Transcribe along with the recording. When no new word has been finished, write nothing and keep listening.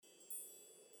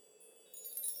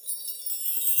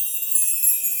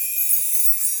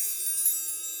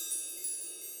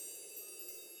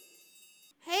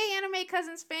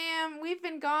Cousins fam. We've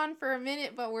been gone for a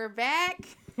minute, but we're back.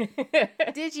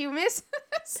 Did you miss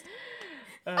us?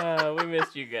 We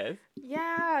missed you guys.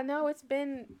 Yeah, no, it's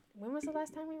been... When was the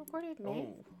last time we recorded? May?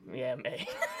 Oh, yeah, May.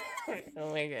 Oh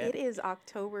my god. It is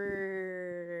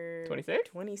October... 26th?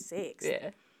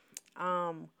 26th.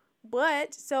 Yeah.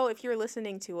 But, so if you're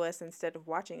listening to us instead of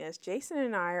watching us, Jason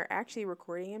and I are actually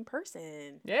recording in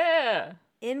person. Yeah.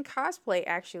 In cosplay,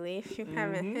 actually, if you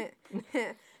haven't.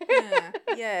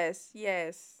 Yes.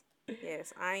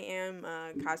 I am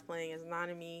cosplaying as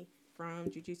Nanami from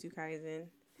Jujutsu Kaisen.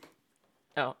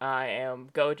 Oh, I am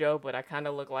Gojo, but I kind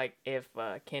of look like if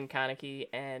Ken Kaneki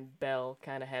and Belle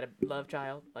kind of had a love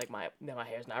child. Like, my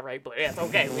hair's not right, but that's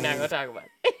okay. We're not going to talk about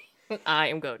it. I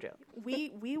am Gojo.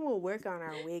 We will work on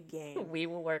our wig game. We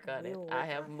will work on it. I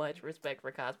have much respect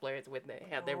for cosplayers when they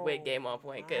have their wig game on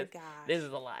point, because this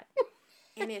is a lot.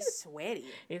 And it's sweaty.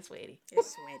 It's sweaty.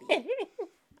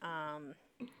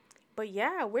 But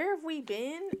yeah, where have we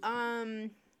been?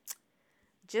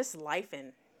 Just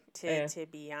lifing. To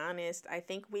be honest, I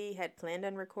think we had planned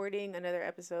on recording another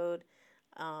episode,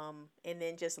 and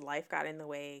then just life got in the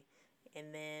way,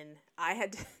 and then I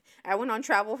went on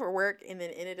travel for work, and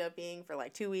then ended up being for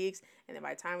like 2 weeks, and then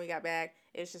by the time we got back,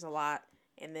 it was just a lot,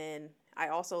 and then I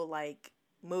also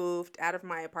moved out of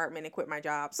my apartment and quit my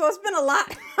job, so it's been a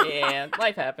lot. Yeah,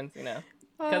 life happens, because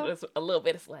it's a little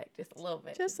bit of slack, just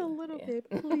a little bit,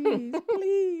 bit,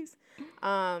 please.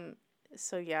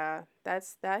 So yeah, that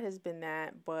has been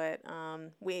that, but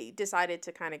we decided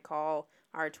to kind of call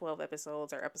our 12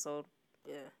 episodes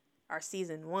our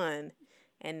season 1,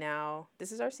 and now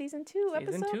this is our season 2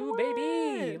 episode. Season 2,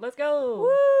 baby, let's go.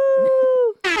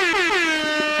 Woo!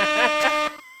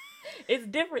 It's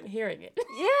different hearing it.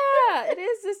 Yeah, it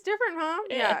is. It's different, huh?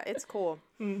 Yeah, it's cool.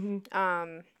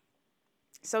 Mm-hmm.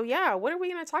 So yeah, what are we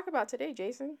gonna talk about today,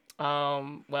 Jason?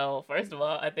 Well, first of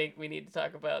all, I think we need to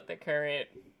talk about the current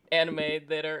anime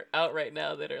that are out right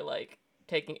now that are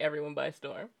taking everyone by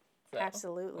storm. So,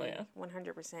 absolutely. yeah.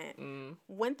 100%.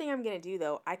 One thing I'm gonna do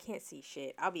though, I can't see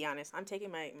shit. I'll be honest. I'm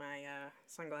taking my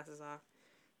sunglasses off.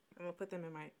 I'm gonna put them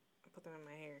in my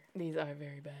hair. These are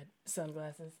very bad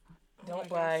sunglasses. Don't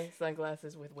buy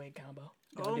sunglasses with wig combo.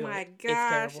 Oh my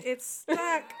gosh, it's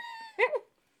stuck.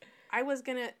 I was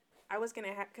gonna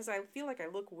have, because I feel like I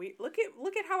look weird. Look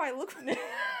at how I look.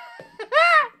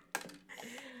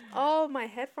 Oh, my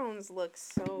headphones look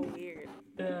so weird.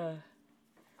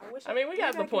 I mean, we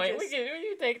got the point.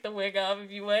 You take the wig off if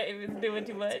you want, if it's doing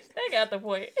too much. They got the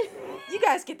point. You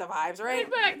guys get the vibes, right?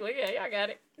 Exactly. Yeah, y'all got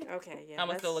it. Okay, yeah. I'm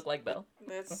gonna still look like Belle.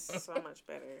 That's so much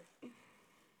better.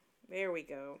 There we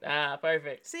go. Ah,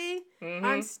 perfect. See? Mm-hmm.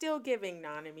 I'm still giving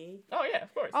Nanami. Oh, yeah,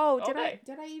 of course. Oh, did I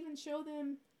even show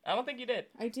them? I don't think you did.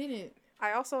 I didn't.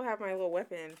 I also have my little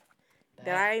weapon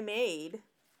that I made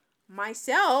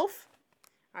myself.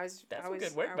 That's some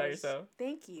good work by yourself.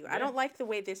 Thank you. Yeah. I don't like the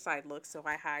way this side looks, so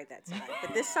I hide that side.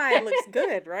 But this side looks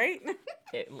good, right?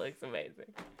 It looks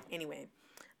amazing. Anyway,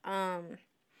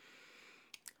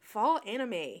 fall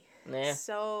anime. Yeah.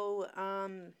 So,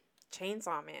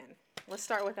 Chainsaw Man. Let's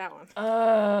start with that one.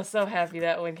 Oh, so happy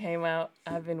that one came out.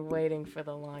 I've been waiting for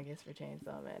the longest for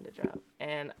Chainsaw Man to drop,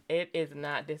 and it is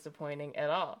not disappointing at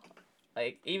all.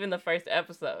 Even the first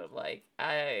episode,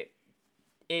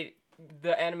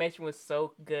 the animation was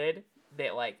so good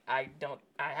that I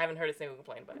haven't heard a single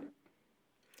complaint about it.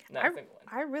 Not a single one.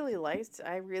 I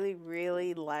really,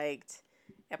 really liked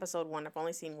episode 1. I've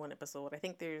only seen one episode. I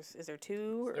think is there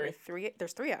 2 or 3?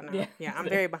 There's 3 out now. Yeah, I'm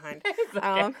very behind.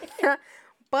 Okay.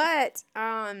 But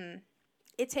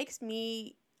it takes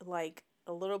me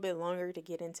a little bit longer to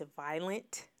get into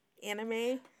violent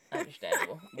anime.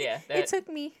 Understandable. Yeah. It took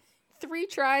me 3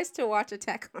 tries to watch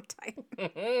Attack on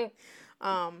Titan.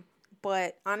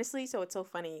 But honestly, so it's so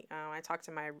funny. I talked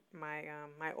to my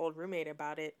old roommate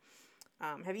about it.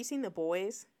 Have you seen The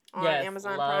Boys on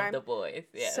Amazon Prime? Love The Boys.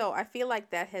 Yeah. So I feel like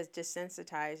that has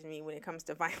desensitized me when it comes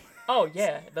to violence. Oh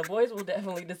yeah, The Boys will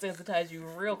definitely desensitize you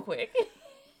real quick.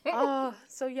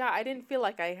 So yeah, I didn't feel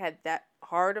like I had that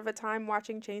hard of a time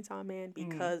watching Chainsaw Man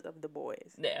because of The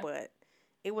Boys. Yeah. But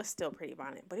it was still pretty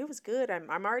violent. But it was good.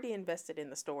 I'm already invested in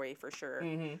the story for sure.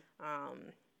 Mm-hmm.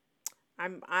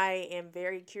 I am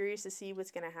very curious to see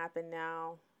what's gonna happen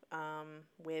now.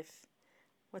 With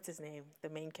what's his name, the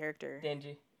main character.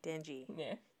 Denji.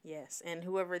 Yeah. Yes, and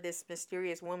whoever this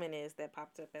mysterious woman is that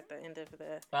popped up at the end of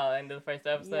the. End of the first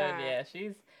episode. Yeah,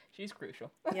 she's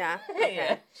crucial. Yeah. Okay.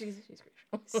 Yeah, she's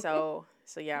crucial.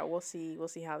 So yeah, we'll see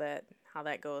how how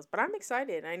that goes. But I'm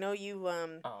excited. I know you.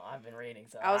 Oh, I've been reading,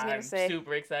 so I was gonna say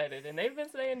super excited, and they've been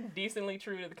staying decently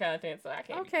true to the content, so I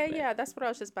can't. Okay, yeah, that's what I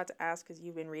was just about to ask because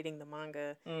you've been reading the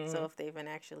manga. So if they've been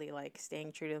actually like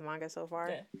staying true to the manga so far.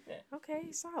 Yeah.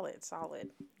 Okay, solid.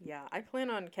 Yeah, I plan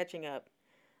on catching up.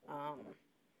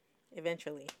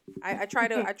 Eventually, I try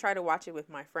to watch it with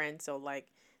my friends. So like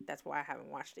that's why I haven't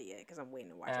watched it yet because I'm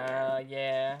waiting to watch it.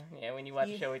 Yeah. When you watch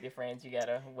a show with your friends, you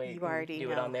gotta wait. You already do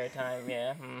know. it on their time.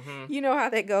 Yeah. Mm-hmm. You know how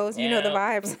that goes. Yeah. You know the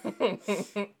vibes.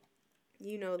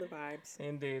 You know the vibes.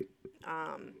 Indeed.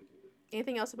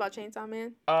 Anything else about Chainsaw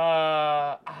Man?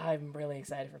 I'm really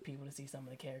excited for people to see some of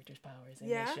the characters' powers in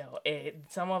this show.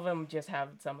 Some of them just have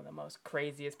some of the most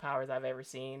craziest powers I've ever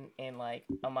seen in like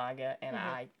a manga, and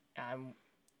I'm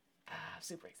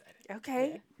super excited.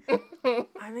 Okay. Yeah.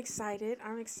 I'm excited.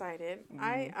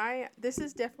 I this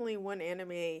is definitely one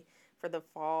anime for the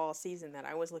fall season that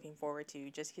I was looking forward to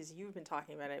just because you've been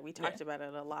talking about it. We talked about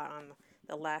it a lot on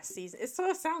the last season. It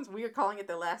sounds weird calling it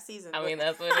the last season. I mean,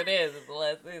 that's what it is. It's the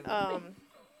last season.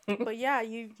 But yeah,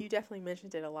 you definitely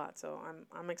mentioned it a lot, so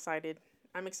I'm excited.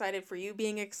 I'm excited for you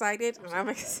being excited, and I'm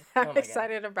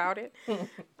excited about it.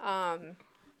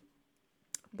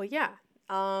 But yeah.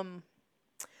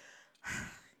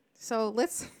 So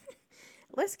let's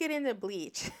get into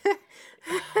Bleach.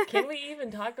 Can we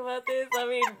even talk about this? I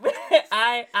mean,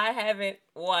 I haven't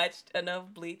watched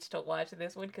enough Bleach to watch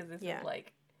this one because this is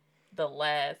like the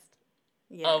last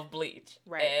of Bleach.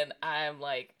 Right. And I'm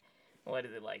like, what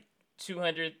is it, like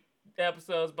 200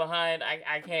 episodes behind?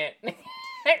 I can't.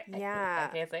 Yeah.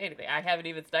 I can't say anything. I haven't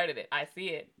even started it. I see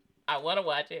it. I want to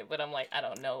watch it, but I'm like, I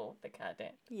don't know the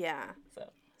content. Yeah.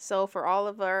 So for all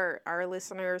of our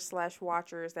listeners /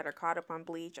 watchers that are caught up on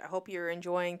Bleach, I hope you're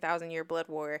enjoying 1,000 Year Blood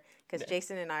War because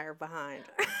Jason and I are behind.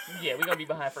 Yeah, we're going to be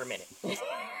behind for a minute.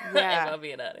 Yeah. If I'm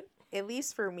being honest. At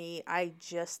least for me, I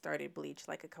just started Bleach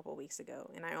like a couple weeks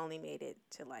ago, and I only made it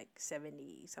to like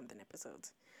 70-something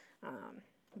episodes.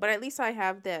 But at least I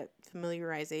have that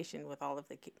familiarization with all of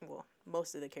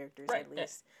most of the characters at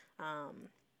least.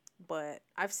 But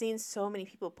I've seen so many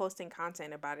people posting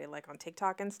content about it, like on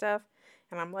TikTok and stuff.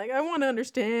 And I'm like, I want to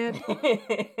understand.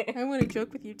 I want to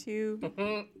joke with you too.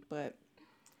 But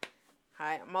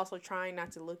I'm also trying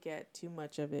not to look at too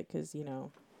much of it because, I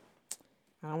don't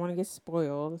want to get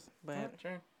spoiled. But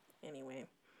anyway.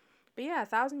 But yeah,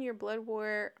 1,000 Year Blood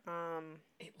War.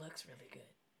 It looks really good.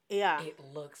 Yeah. It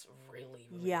looks really,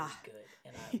 really good.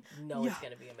 And I know it's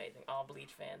going to be amazing. All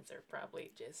Bleach fans are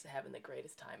probably just having the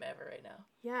greatest time ever right now.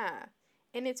 Yeah.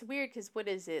 And it's weird because what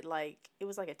is it like? It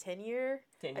was like a 10-year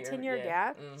yeah.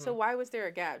 gap. Mm-hmm. So why was there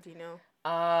a gap? Do you know?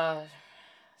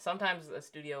 Sometimes a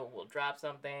studio will drop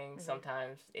something. Mm-hmm.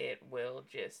 Sometimes it will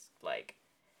just like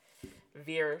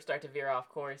start to veer off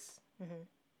course. Mm-hmm.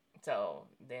 So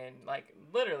then, like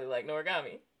literally, like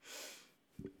Noragami,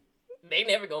 they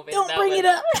never gonna finish that one. Don't bring it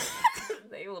up.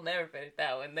 They will never finish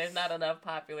that one. There's not enough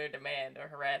popular demand or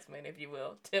harassment, if you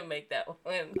will, to make that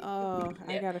one. Oh,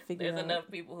 I gotta figure There's enough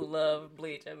people who love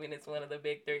Bleach. I mean, it's one of the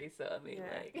big three, so I mean,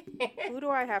 like... Who do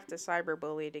I have to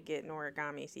cyberbully to get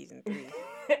Noragami season 3?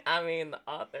 I mean, the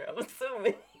author, I'm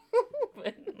assuming.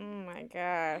 But... Oh my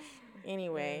gosh.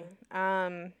 Anyway,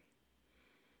 okay.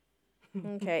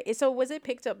 So was it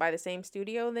picked up by the same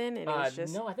studio then? And it was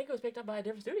just... No, I think it was picked up by a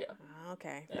different studio.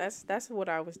 Okay. Yeah. That's what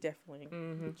I was definitely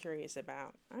curious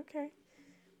about. Okay.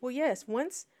 Well, yes.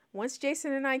 Once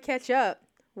Jason and I catch up,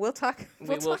 we'll talk.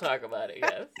 We will talk about it.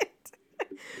 Yes.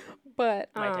 But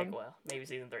might take a while. Maybe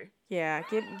season 3. Yeah.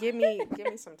 Give me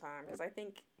some time because I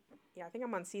think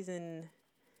I'm on season.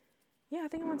 Yeah, I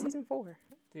think I'm on season 4.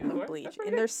 Season 4? Bleach,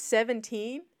 and there's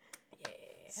 17. Yeah.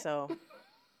 So.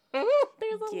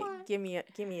 There's a lot. Give me a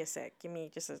sec. Give me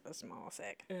just a small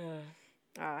sec.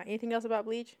 Anything else about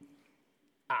Bleach?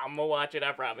 I'm gonna watch it.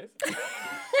 I promise.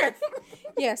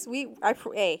 Yes,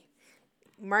 hey,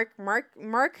 mark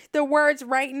the words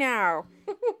right now.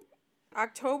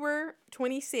 October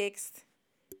 26th,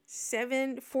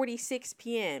 7:46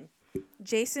 p.m.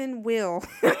 Jason will.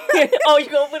 Oh, you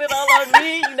gonna put it all on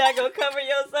me? You're not gonna cover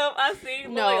yourself? I see.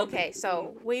 No, okay.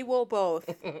 So we will both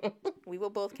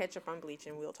catch up on Bleach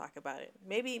and we'll talk about it.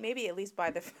 Maybe at least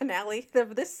by the finale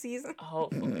of this season.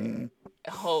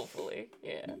 Hopefully,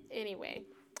 yeah. Anyway,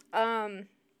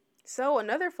 so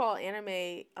another fall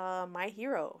anime, My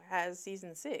Hero has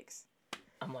season 6.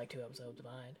 I'm like 2 episodes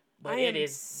behind, but it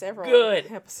is good.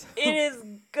 It is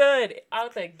good.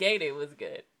 Out the gate, it was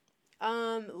good.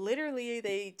 Literally,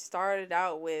 they started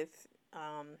out with,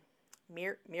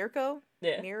 Mirko.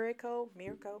 Yeah. Mirko.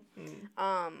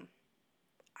 I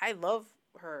love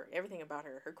her. Everything about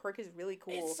her. Her quirk is really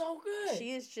cool. It's so good.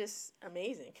 She is just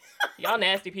amazing. Y'all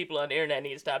nasty people on the internet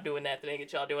need to stop doing that thing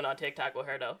that y'all doing on TikTok with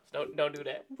her, though. Don't do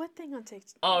that. What thing on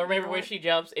TikTok? Oh, remember when she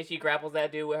jumps and she grapples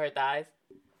that dude with her thighs?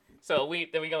 So we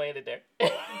gonna end it there.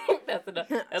 That's enough.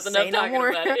 That's enough Say talking no more.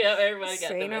 about it. Yeah, everybody got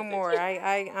Say the no message.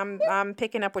 more. I'm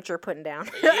picking up what you're putting down.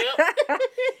 Yep.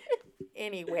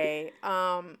 Anyway,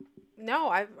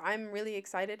 no, I'm really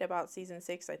excited about season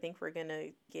 6. I think we're gonna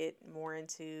get more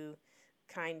into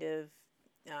kind of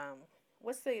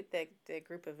what's the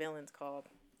group of villains called?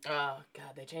 Oh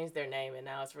God, they changed their name and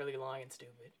now it's really long and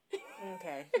stupid.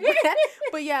 Okay,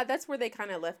 but yeah, that's where they kind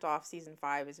of left off season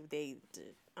 5. Is they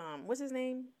what's his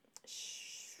name?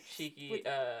 Shiki.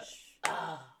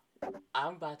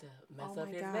 I'm about to mess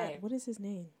up his name. What is his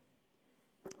name?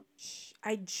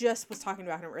 I just was talking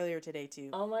about him earlier today too.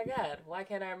 Oh my God, why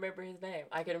can't I remember his name?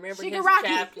 I can remember Shigaraki. his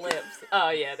chapped lips.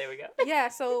 Oh yeah, there we go. Yeah,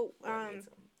 so Some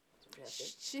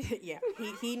yeah,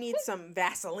 he needs some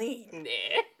Vaseline.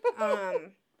 yeah.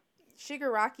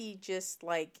 Shigaraki just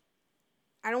like,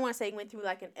 I don't want to say went through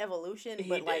like an evolution,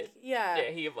 but He like did. yeah,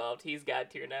 He evolved. He's God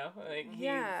tier now. Like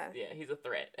he's a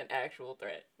threat, an actual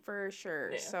threat. for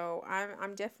sure. Yeah. So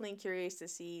I'm definitely curious to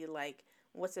see like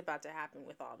what's about to happen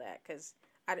with all that, because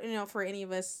I don't know, for any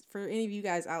of you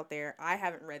guys out there, I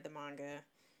haven't read the manga.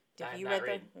 Have you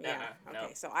read the? Yeah. Okay. No.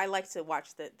 So I like to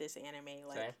watch this anime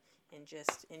like. Same. And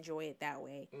just enjoy it that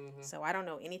way. Mm-hmm. So I don't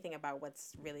know anything about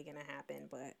what's really gonna happen,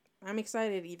 but I'm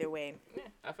excited either way. Yeah,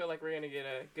 I feel like we're gonna get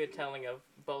a good telling of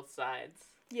both sides.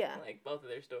 Yeah, like both of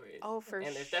their stories. Oh, for sure.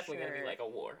 And there's definitely gonna be like a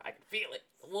war. I can feel it.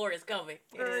 The war is coming.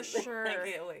 For sure. I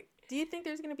can't wait. Do you think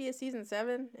there's gonna be a season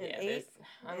 7 and 8?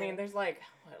 There's like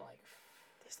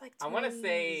there's like I want to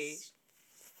say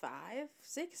 5,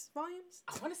 6 volumes.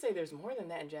 I want to say there's more than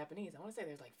that in Japanese. I want to say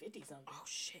there's like 50 something. Oh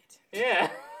shit. Yeah.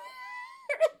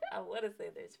 I want to say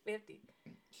there's 50.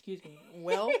 Excuse me.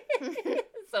 Well,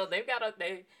 so they've got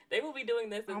they will be doing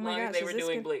this as long as they were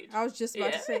doing Bleach. I was just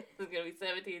about to say it's gonna be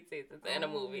 17 seasons and a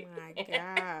movie. Oh my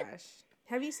gosh.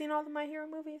 Have you seen all the My Hero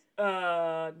movies?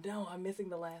 No, I'm missing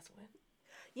the last one.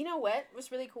 You know what was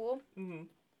really cool? Mm-hmm.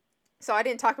 So I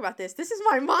didn't talk about this. This is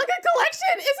my manga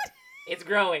collection, is it? It's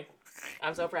growing.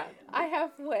 I'm so proud. I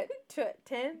have what,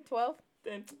 10, 12?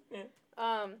 10, yeah.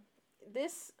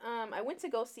 I went to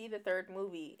go see the 3rd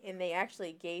movie, and they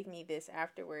actually gave me this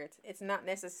afterwards. It's not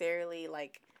necessarily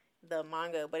like the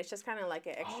manga, but it's just kind of like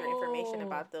an extra information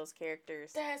about those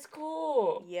characters. That's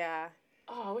cool. Yeah.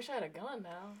 Oh, I wish I had gone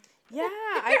now. Yeah,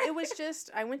 I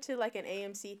went to like an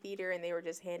AMC theater, and they were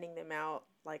just handing them out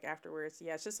like afterwards.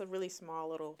 Yeah, it's just a really small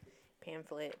little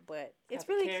pamphlet, but it's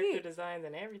really cute. Character designs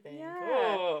and everything. Yeah.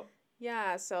 Cool.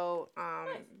 Yeah, so Nice.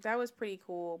 That was pretty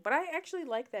cool. But I actually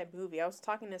like that movie. I was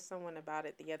talking to someone about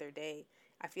it the other day.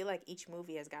 I feel like each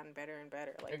movie has gotten better and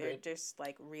better. Like Agreed. they're just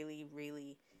like really,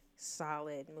 really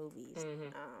solid movies.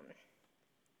 Mm-hmm.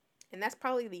 And that's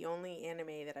probably the only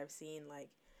anime that I've seen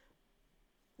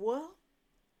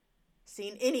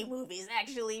seen any movies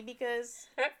actually, because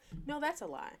no, that's a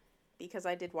lie. Because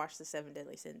I did watch the 7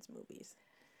 Deadly Sins movies.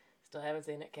 Still haven't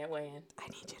seen it. Can't weigh in. I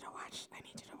need you to watch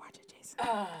it,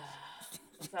 Jason.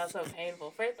 It sounds so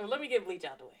painful. First, let me get Bleach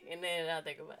out the way, and then I'll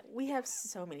think about it. We have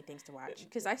so many things to watch,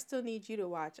 because I still need you to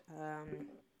watch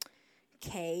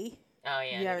K. Oh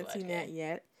yeah, You haven't seen that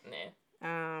yet.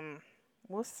 Nah.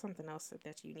 What's something else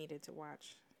that you needed to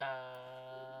watch?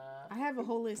 I I have a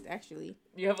whole list actually.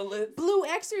 You have a list? Blue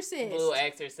Exorcist. Blue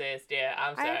Exorcist. Yeah,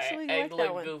 I'm sorry. I actually I like that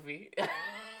look one. goofy.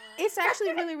 It's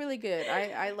actually really, really good.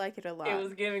 I like it a lot. It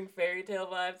was giving fairy tale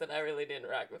vibes, and I really didn't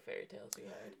rock with fairy tale too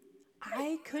hard.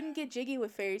 I couldn't get jiggy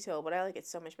with Fairy Tale, but I like it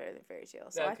so much better than Fairy Tale.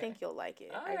 So I think you'll like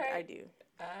it. I do.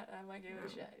 I might give it a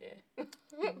shot,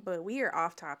 yeah. But we are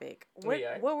off topic. We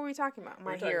are. What were we talking about?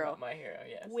 We're talking about My Hero,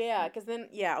 yes. Yeah, because then,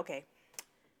 okay.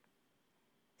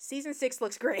 Season 6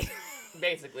 looks great.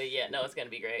 Basically, yeah. No, it's going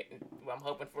to be great. I'm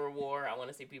hoping for a war. I want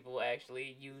to see people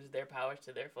actually use their powers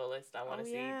to their fullest. I want to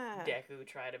see Deku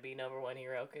try to be #1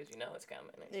 hero, because you know it's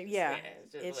coming.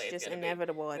 It's just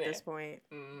inevitable at this point,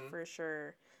 for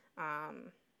sure.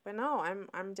 But no,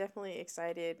 I'm definitely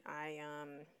excited.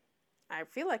 I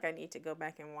feel like I need to go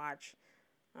back and watch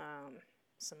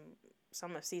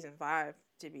some of season 5,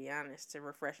 to be honest, to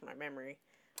refresh my memory.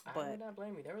 But I would not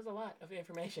blame you. There was a lot of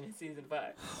information in season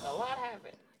 5. A lot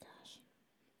happened. Gosh.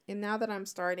 And now that I'm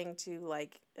starting to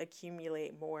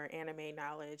accumulate more anime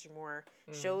knowledge, more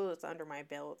shows under my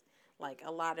belt,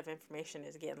 a lot of information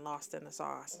is getting lost in the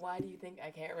sauce. Why do you think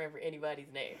I can't remember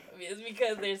anybody's name? I mean, it's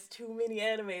because there's too many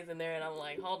animes in there, and I'm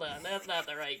like, hold on, that's not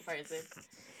the right person.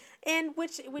 And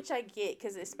which I get,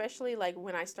 because especially like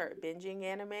when I start binging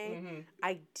anime,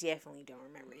 I definitely don't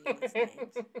remember anyone's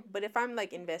names. But if I'm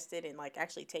like invested in like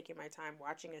actually taking my time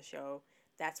watching a show,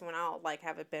 that's when I'll like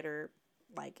have a better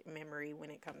like memory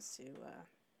when it comes to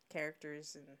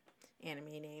characters and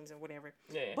anime names and whatever.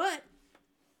 Yeah. But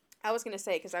I was gonna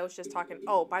say, because I was just talking.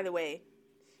 Oh, by the way,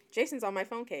 Jason's on my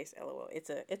phone case. LOL.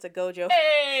 It's a Gojo.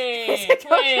 Hey, it's a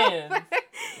twins.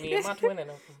 Me and my twin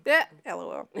and that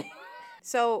LOL.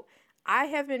 So I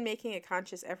have been making a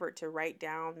conscious effort to write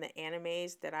down the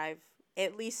animes that I've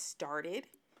at least started.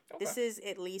 Okay. This is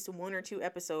at least 1 or 2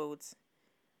 episodes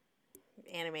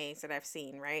animes that I've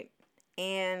seen, right?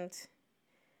 And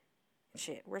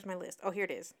shit, where's my list? Oh, here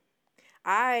it is.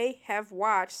 I have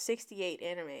watched 68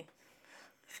 anime.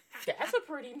 That's a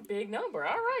pretty big number.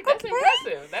 All right, that's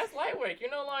impressive. That's light work.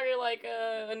 You're no longer like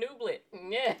a nooblet.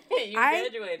 Yeah, you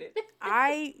graduated.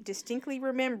 I distinctly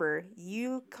remember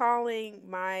you calling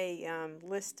my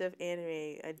list of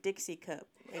anime a Dixie cup.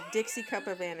 A Dixie cup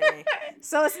of anime.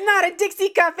 So it's not a Dixie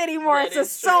cup anymore. It's a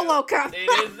solo cup. It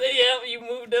is. Yep, you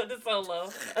moved up to solo.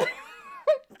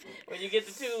 When you get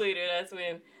to 2 liter, that's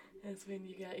when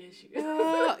you got issues.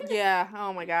 Yeah.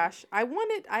 Oh my gosh.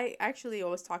 I actually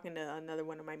was talking to another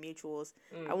one of my mutuals.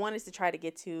 I wanted to try to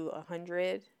get to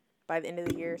 100 by the end of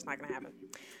the year. It's not going to happen.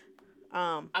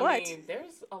 I mean,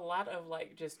 there's a lot of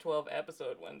like just 12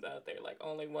 episode ones out there, like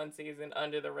only 1 season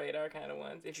under the radar kind of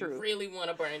ones. If you really want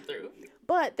to burn through.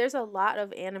 But there's a lot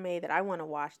of anime that I want to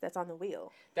watch that's on the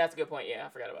wheel. That's a good point. Yeah, I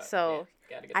forgot about it. So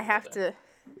I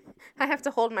have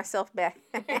to hold myself back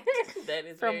that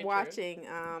is from watching.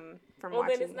 Then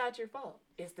it's not your fault.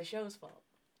 It's the show's fault.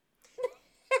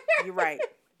 You're right.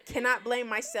 Cannot blame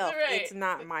myself. Right. It's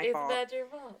not my fault. It's not your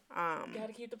fault.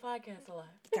 Gotta keep the podcast alive.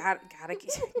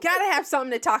 Gotta have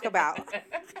something to talk about.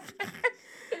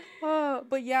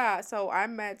 But yeah, so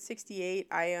I'm at 68.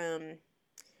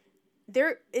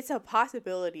 It's a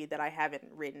possibility that I haven't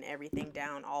written everything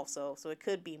down also, so it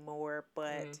could be more,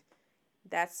 but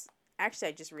that's actually,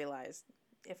 I just realized,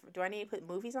 do I need to put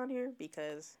movies on here?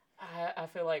 Because I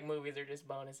feel like movies are just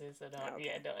bonuses, so don't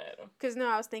add them. Because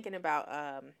I was thinking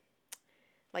about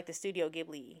like the Studio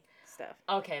Ghibli stuff.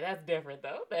 Okay, that's different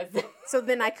though. So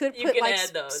then I could put like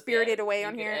Spirited Away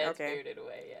on here. Okay. Spirited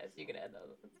Away, yes, you can add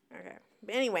those. Okay,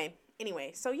 but anyway,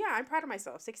 so yeah, I'm proud of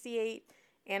myself. 68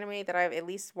 anime that I've at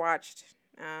least watched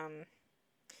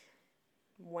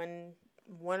one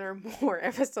or more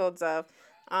episodes of.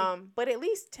 But at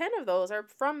least 10 of those are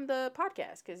from the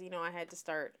podcast because, I had to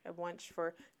start a bunch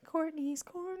for Courtney's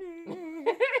Corner.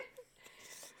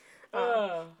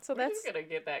 So we're just gonna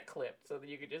get that clip so that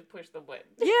you can just push the button.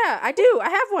 Yeah, I do. I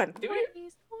have one. Do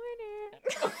Courtney's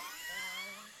Corner.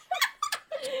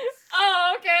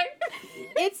 Oh, okay.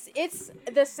 It's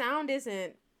the sound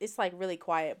isn't. It's like really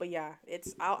quiet, but yeah,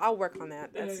 I'll work on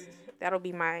that. That'll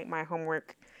be my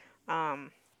homework,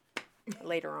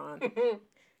 later on.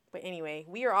 But anyway,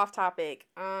 we are off topic.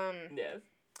 Yes.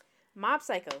 Mob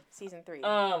Psycho season 3.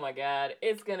 Oh my god,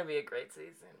 it's gonna be a great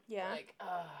season. Yeah. Like,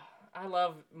 I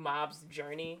love Mob's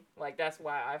journey. Like, that's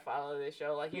why I follow this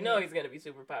show. Like, he's gonna be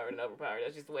super powered and overpowered.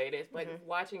 That's just the way it is. But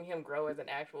watching him grow as an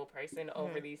actual person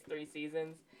over these 3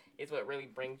 seasons is what really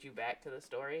brings you back to the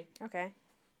story. Okay.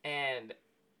 And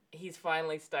he's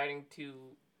finally starting to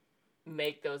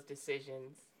make those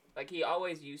decisions. Like, he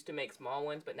always used to make small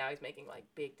ones, but now he's making, like,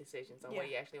 big decisions on what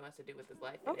he actually wants to do with his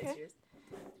life. And it's just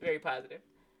very positive.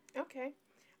 Okay.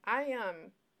 I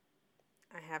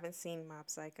haven't seen Mob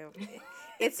Psycho.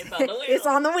 It's on the wheel. It's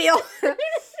on the wheel.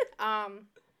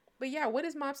 But yeah, what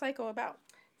is Mob Psycho about?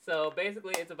 So,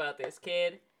 basically, it's about this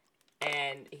kid,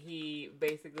 and he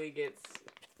basically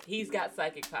he's got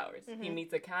psychic powers. He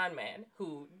meets a con man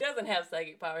who doesn't have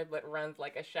psychic powers, but runs,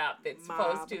 like, a shop that's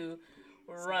supposed to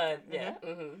run,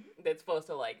 that's supposed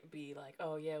to like be like,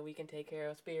 oh yeah, we can take care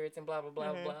of spirits and blah blah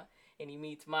blah blah. And he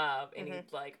meets Mob, and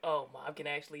he's like, oh, Mob can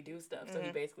actually do stuff. So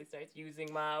he basically starts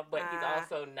using Mob, but he's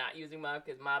also not using Mob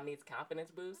because Mob needs confidence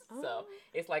boost. So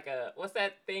it's like what's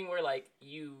that thing where like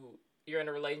you're in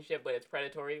a relationship but it's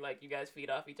predatory, like you guys feed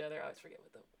off each other. I always forget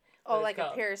what like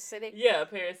a parasitic. Yeah, a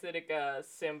parasitic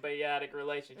symbiotic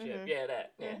relationship. Yeah,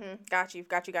 that. Yeah. Got you.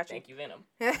 Thank you, Venom.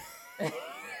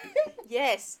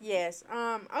 Yes.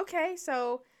 Okay,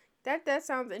 so that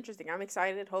sounds interesting. I'm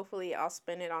excited. Hopefully I'll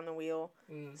spin it on the wheel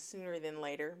sooner than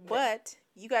later. But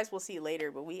you guys will see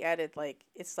later, but we added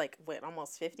it's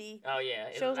almost 50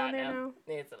 shows on there now?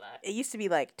 It's a lot. It used to be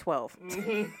like 12.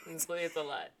 It's a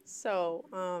lot.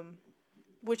 So,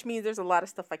 which means there's a lot of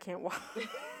stuff I can't watch.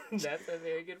 That's a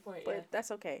very good point. But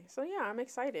that's okay. So yeah, I'm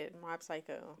excited. Mob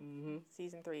Psycho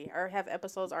season 3. Or have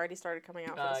episodes already started coming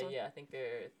out for this one? Yeah, I think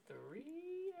there are 3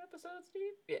 episodes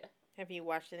deep. Yeah. Have you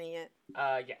watched any yet?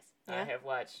 Yes. Yeah? I have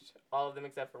watched all of them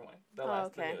except for one. The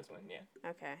newest one, yeah.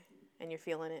 Okay. And you're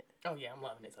feeling it? Oh, yeah, I'm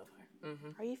loving it so far.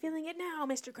 Mm-hmm. Are you feeling it now,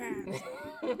 Mr. Krabs?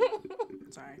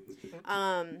 Sorry.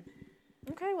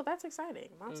 Okay, well, that's exciting.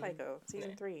 Mob Psycho,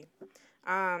 season 3.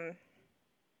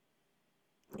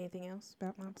 Anything else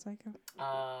about Mob Psycho?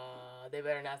 They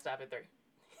better not stop at 3.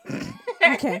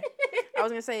 Okay. I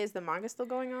was going to say, is the manga still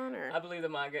going on? Or? I believe the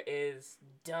manga is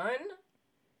done,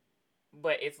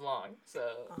 but it's long,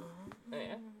 so,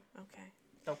 yeah. Okay.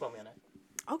 Don't quote me on that.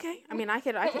 Okay. I mean, I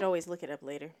could always look it up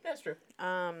later. That's true.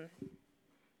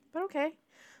 But okay.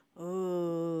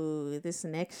 Ooh, this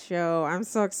next show. I'm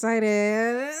so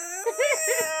excited.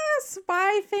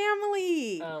 Spy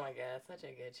Family. Oh my god, such a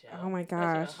good show. Oh my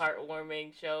gosh. Such a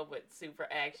heartwarming show, but super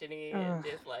actiony and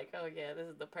just like, oh yeah, this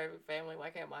is the perfect family. Why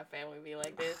can't my family be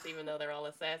like this? Even though they're all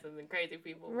assassins and crazy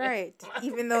people. Right.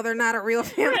 Even though they're not a real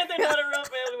family. Right, they're not a real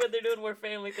family, but they're doing more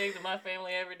family things than my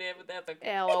family ever did. But that's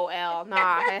okay. LOL.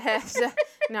 Nah,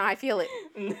 no, I feel it.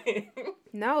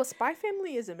 No, Spy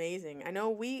Family is amazing. I know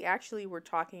we actually were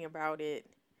talking about it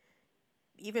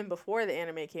even before the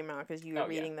anime came out because you were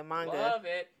reading the manga. Love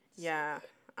it. Yeah.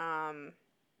 And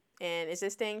is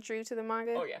it staying true to the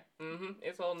manga? Oh, yeah. Mm-hmm.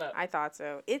 It's holding up. I thought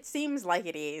so. It seems like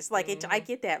it is. Like, I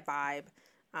get that vibe.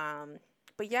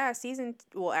 But yeah,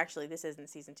 actually, this isn't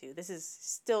season 2. This is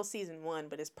still season 1,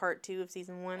 but it's part 2 of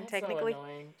season 1, technically. So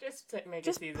annoying. Just make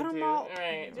just it season put 2. Them all,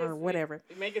 right. or whatever.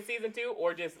 Make it season 2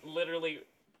 or just literally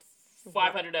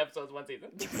 500 episodes one season.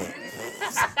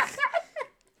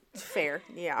 Fair.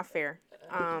 Yeah, fair.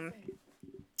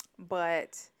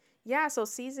 But yeah, so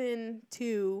season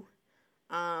 2,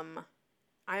 I'm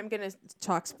going to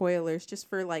talk spoilers just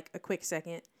for like a quick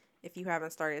second if you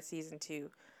haven't started season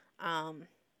 2.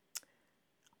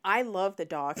 I love the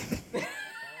dog.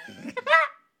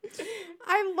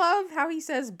 I love how he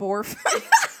says Borf.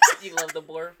 You love the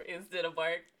Borf instead of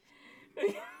bark.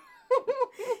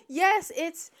 Yes,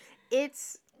 it's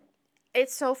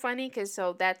so funny because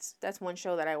that's one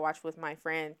show that I watch with my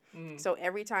friend. So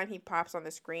every time he pops on the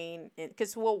screen,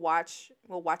 because we'll watch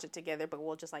it together, but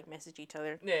we'll just like message each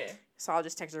other. Yeah. So I'll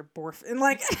just text her Borf and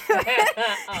like, because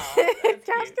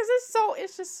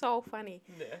it's just so funny.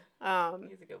 Yeah.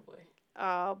 He's a good boy.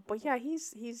 But yeah,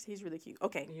 he's really cute.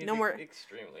 Okay, He's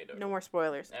extremely adorable. No more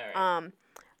spoilers. All right.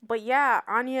 But yeah,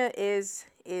 Anya is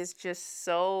just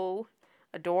so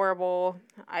adorable.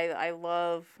 I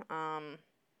love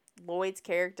Lloyd's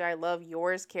character. I love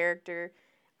Yor's character.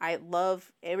 I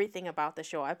love everything about the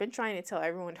show. I've been trying to tell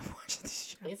everyone to watch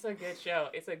this show. It's a good show.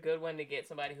 It's a good one to get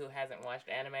somebody who hasn't watched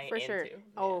anime for into. Sure. Yeah.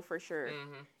 Oh, for sure.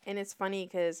 Mm-hmm. And it's funny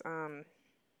because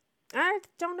I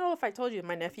don't know if I told you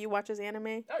my nephew watches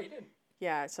anime. Oh, you did.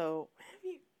 Yeah. So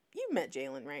you met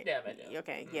Jalen, right? Yeah, I met Jalen.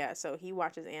 Okay. Mm-hmm. Yeah. So he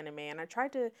watches anime, and I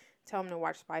tried to tell him to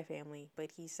watch Spy Family,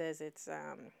 but he says it's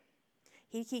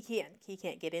he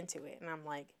can't get into it, and I'm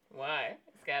like, why?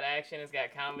 It's got action, it's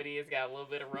got comedy, it's got a little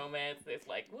bit of romance. It's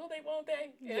like, will they, won't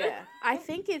they? Yeah. I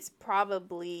think it's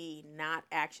probably not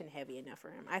action heavy enough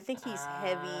for him. I think he's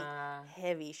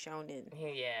heavy shonen.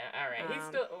 Yeah, all right.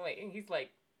 He's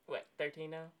like, what,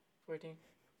 13 now? 14?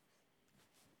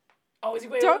 Oh, is he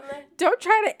way older than that? Don't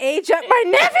try to age up my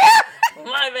nephew!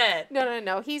 My bad.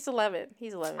 No. He's 11.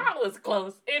 He's 11. I was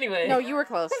close. Anyway. No, you were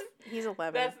close. He's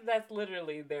 11. That's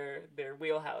literally their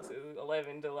wheelhouse is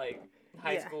 11 to like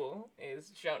high school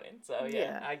is shonen. So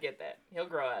yeah, I get that. He'll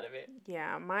grow out of it.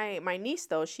 Yeah, my niece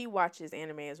though, she watches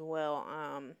anime as well.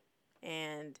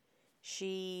 And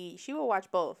she will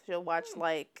watch both. She'll watch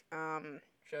like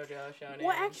shoujo, shonen.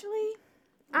 Well, actually,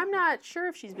 I'm not sure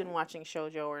if she's been watching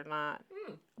shoujo or not.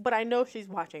 But I know she's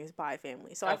watching Spy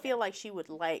Family. So I feel like she would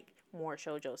like more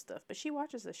shoujo stuff. But she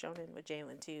watches the shonen with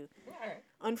Jalen too. Right.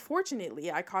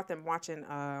 Unfortunately, I caught them watching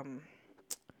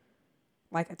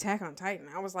like Attack on Titan.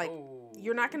 I was like, ooh.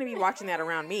 You're not going to be watching that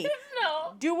around me.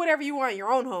 No. Do whatever you want in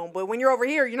your own home. But when you're over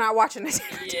here, you're not watching this.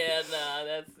 Yeah, no,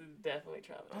 that's definitely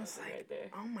traumatizing right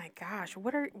there. Oh my gosh.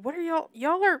 What are y'all?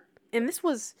 Y'all are, and this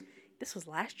was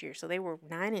last year. So they were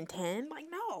 9 and 10. Like,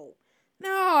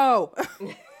 no.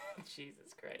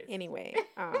 Jesus Christ. Anyway,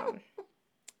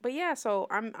 but yeah, so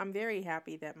I'm very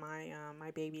happy that my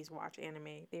my babies watch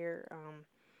anime. They're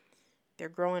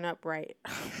growing up right.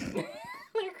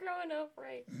 They're growing up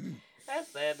right. That's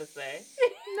sad to say.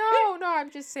 No, I'm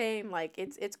just saying like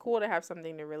it's cool to have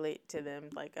something to relate to them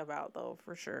like about though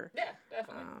for sure. Yeah,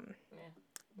 definitely.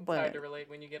 It's hard to relate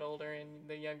when you get older and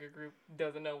the younger group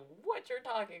doesn't know what you're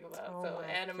talking about. Oh So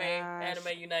my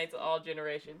anime unites all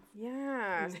generations.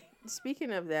 Yeah.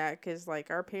 Speaking of that, because like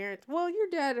our parents, well, your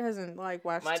dad hasn't like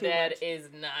watched. My too dad much. is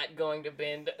not going to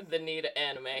bend the knee to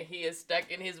anime. He is stuck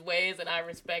in his ways, and I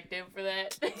respect him for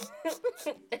that.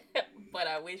 But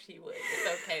I wish he would.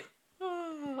 It's okay.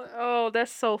 Oh,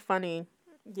 that's so funny.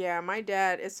 Yeah, my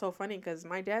dad is so funny because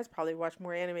my dad's probably watched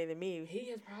more anime than me.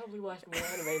 He has probably watched more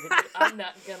anime than me. I'm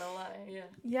not gonna lie. Yeah.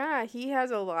 Yeah, he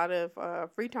has a lot of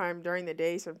free time during the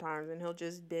day sometimes, and he'll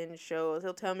just binge shows.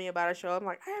 He'll tell me about a show. I'm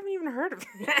like, I haven't even heard of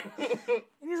it. And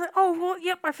he's like, oh, well,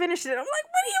 yep, I finished it. I'm like,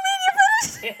 what do you mean you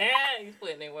finished it? Yeah, he's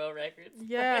putting in world records.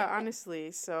 Yeah, honestly.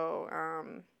 So,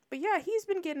 but yeah, he's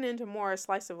been getting into more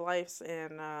slice of life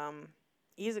and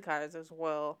izakayas as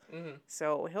well. Mm-hmm.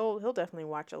 So he'll definitely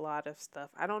watch a lot of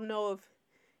stuff. I don't know if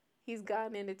he's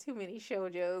gotten into too many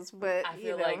shoujos, but I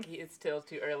feel like it's still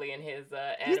too early in his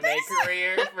anime so?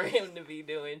 career for him to be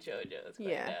doing shoujos.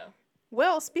 Yeah. No.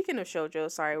 Well, speaking of shoujo,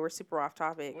 sorry, we're super off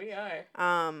topic. We are.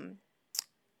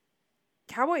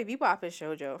 Cowboy Bebop is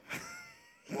shoujo.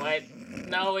 What?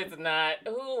 No, it's not.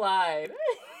 Who lied?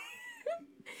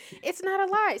 It's not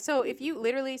a lie. So if you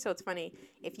literally, so it's funny.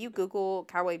 If you Google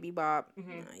Cowboy Bebop,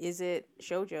 is it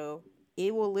shoujo?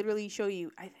 It will literally show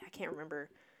you. I can't remember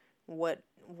what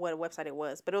website it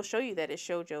was, but it'll show you that it's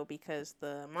shoujo because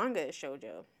the manga is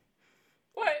shoujo.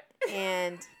 What?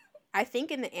 And I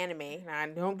think in the anime, now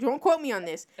don't quote me on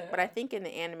this, but I think in the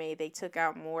anime they took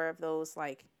out more of those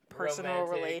like personal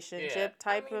relationship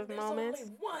type of moments.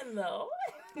 There's only one though.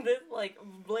 This like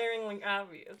blaringly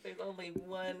obvious. There's only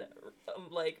one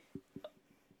like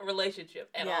relationship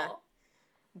at all.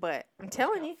 But I'm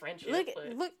telling you,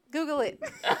 look, Google it.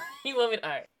 You want me to? All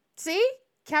right. See,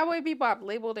 Cowboy Bebop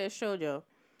labeled as shoujo.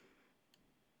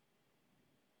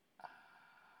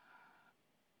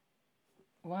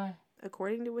 Why?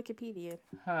 According to Wikipedia,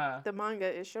 the manga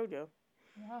is shoujo.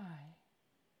 Why?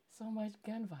 So much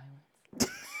gun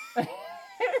violence.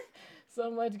 So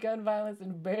much gun violence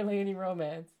and barely any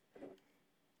romance.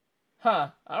 Huh.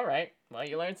 All right. Well,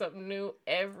 you learn something new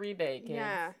every day, kids.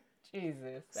 Yeah.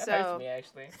 Jesus. That hurts me,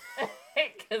 actually.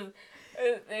 Because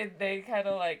they kind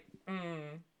of like,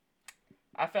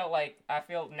 I feel like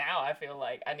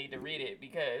I need to read it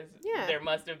because there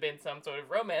must have been some sort of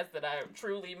romance that I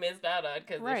truly missed out on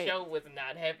because the show was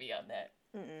not heavy on that.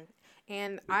 Mm-mm.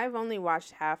 And I've only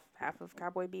watched half of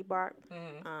Cowboy Bebop.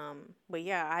 But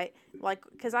yeah, I like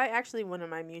because I actually one of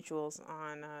my mutuals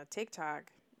on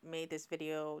TikTok made this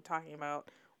video talking about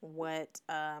what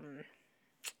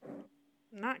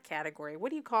not category.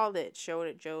 What do you call it?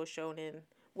 Shonen.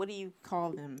 What do you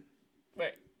call them?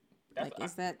 Right. Like,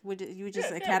 is that you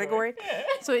just a category? Yeah.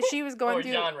 So she was going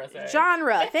through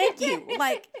genre. Thank you.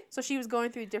 Like, so she was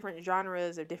going through different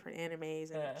genres of different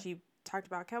animes, and she talked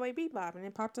about Cowboy Bebop, and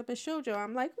it popped up as shoujo.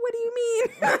 I'm like, what do you mean?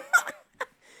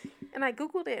 And I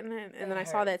googled it, and then I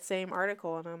saw that same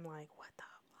article, and I'm like, what the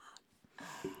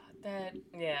fuck?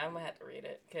 I'm gonna have to read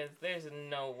it because there's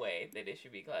no way that it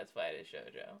should be classified as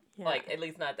shoujo. Yeah. Like, at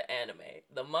least not the anime.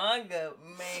 The manga,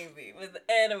 maybe, but the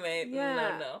anime,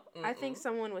 no. I think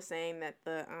someone was saying that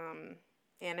the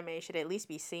anime should at least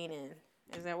be seen in.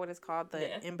 Is that what it's called?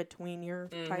 The in-between year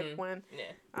type one?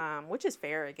 Yeah. Which is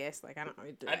fair, I guess. Like, I don't know.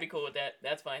 I'd be cool with that.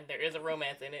 That's fine. There is a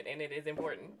romance in it, and it is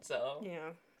important. So,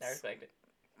 yeah. I respect it.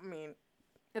 I mean,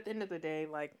 at the end of the day,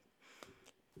 like,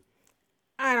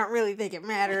 I don't really think it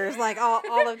matters. Like, all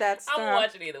of that stuff. I'm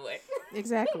watching either way.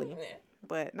 Exactly. Yeah.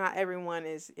 But not everyone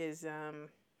is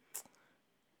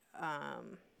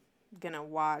gonna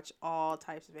watch all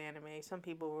types of anime. Some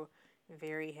people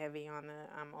very heavy on the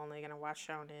I'm only gonna watch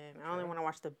shonen. I only want to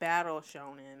watch the battle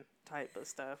shonen type of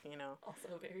stuff, you know.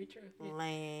 Also very true.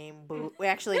 Lame boo. We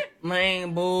actually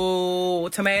lame boo.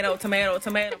 Tomato.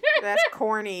 That's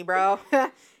corny, bro.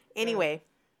 Anyway,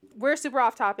 we're super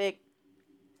off topic.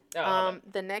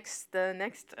 The next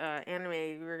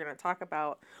anime we're gonna talk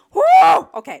about. Woo!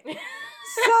 Okay.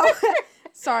 So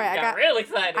sorry, I got real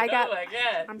excited. Oh my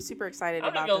god. I'm super excited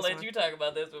about this. I'm just gonna let you talk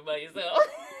about this one by yourself.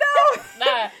 No.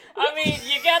 Nah. I mean,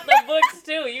 you got the books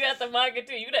too. You got the manga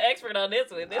too. You the expert on this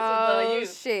one. This one's on you. Oh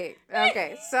shit.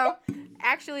 Okay. So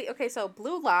actually, so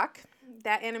Blue Lock,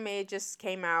 that anime just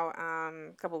came out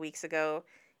a couple weeks ago.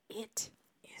 It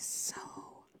is so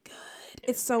good.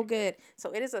 It's so good.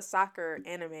 So it is a soccer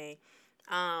anime.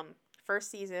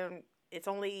 First season, it's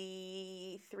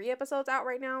only 3 episodes out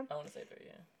right now. I want to say 3,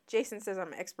 yeah. Jason says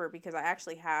I'm an expert because I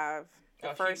actually have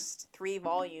the first 3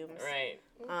 volumes. Right.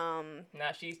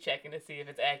 Now she's checking to see if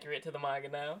it's accurate to the manga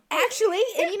now. Actually,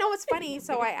 and you know what's funny?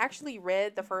 So I actually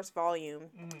read the first volume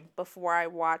before I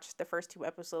watched the first 2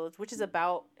 episodes, which is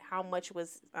about how much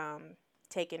was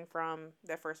taken from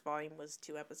the first volume was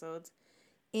 2 episodes.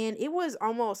 And it was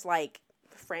almost like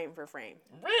frame for frame.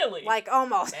 Really? Like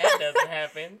almost. That doesn't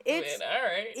happen. It's all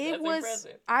right. That's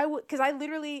impressive. Because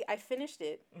I finished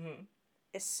it. Mm-hmm.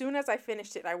 As soon as I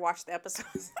finished it, I watched the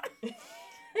episodes.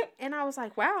 And I was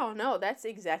like, wow, no, that's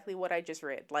exactly what I just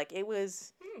read. Like it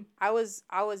was, I was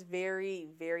very,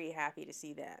 very happy to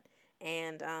see that.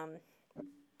 And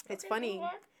it's funny.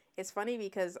 It's funny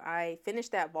because I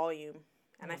finished that volume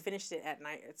and I finished it at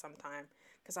night at some time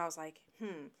because I was like,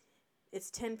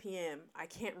 it's 10 p.m. I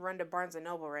can't run to Barnes &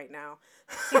 Noble right now.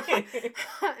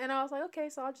 And I was like, okay,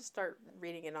 so I'll just start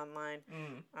reading it online.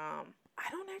 I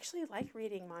don't actually like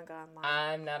reading manga online.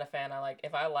 I'm not a fan.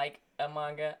 If I like a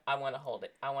manga, I want to hold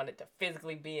it. I want it to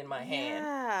physically be in my hand.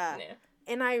 Yeah.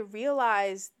 And I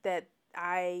realized that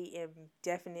I am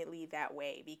definitely that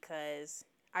way because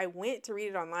I went to read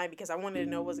it online because I wanted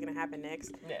to know what was going to happen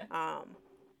next. Yeah.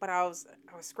 But I was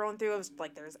scrolling through. It was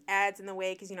like there's ads in the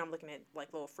way because I'm looking at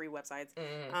like little free websites.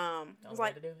 I was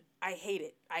like, I hate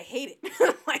it. I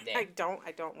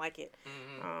don't like it.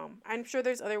 I'm sure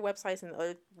there's other websites and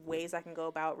other ways I can go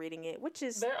about reading it, which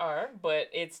is there are,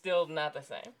 but it's still not the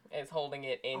same as holding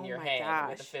it in your hand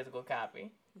with a physical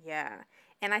copy. Yeah.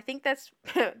 And I think that's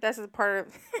a part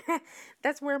of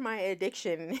that's where my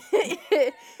addiction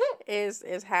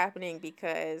is happening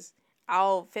because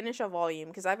I'll finish a volume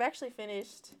because I've actually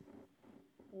finished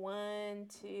 1,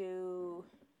 2,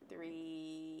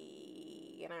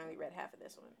 3, and I only read half of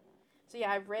this one. So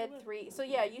yeah, I've read 3. So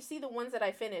yeah, you see the ones that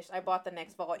I finished. I bought the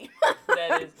next volume.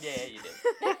 That is, yeah, you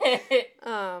did.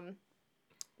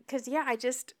 Cause yeah,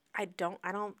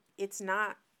 it's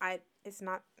not as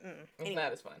fun.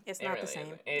 It's not the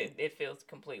same. It feels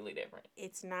completely different.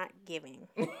 It's not giving.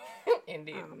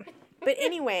 Indeed. But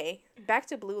anyway, back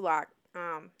to Blue Lock.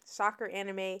 Soccer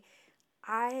anime.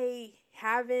 I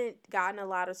haven't gotten a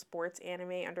lot of sports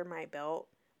anime under my belt,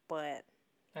 but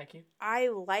Haikyuu? I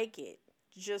like it.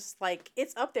 Just like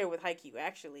it's up there with Haikyuu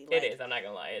actually. Like, it is, I'm not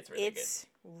gonna lie, it's really good. It's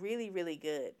really, really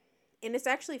good. And it's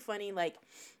actually funny, like,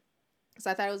 because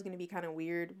I thought it was gonna be kind of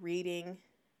weird reading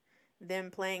them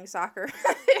playing soccer.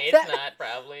 It's not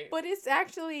probably. But it's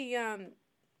actually not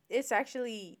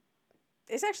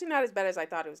as bad as I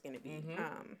thought it was gonna be.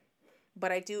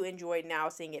 But I do enjoy now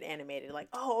seeing it animated. Like,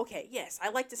 oh, okay, yes, I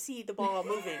like to see the ball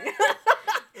moving.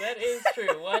 That is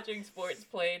true. Watching sports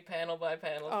played panel by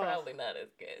panel is probably not as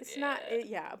good. It's not,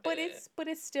 but it's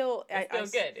still. It's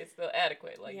still good. It's still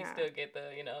adequate. Like you still get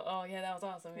the, oh yeah, that was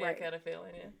awesome. Yeah, kind of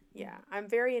feeling. Yeah. Yeah, I'm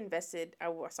very invested.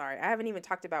 Sorry, I haven't even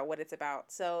talked about what it's about.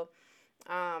 So,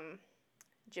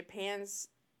 Japan's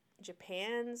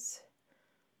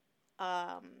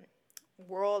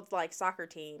world like soccer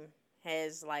team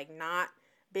has like not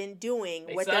been doing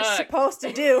what they're supposed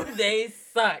to do. They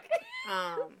suck.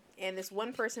 And this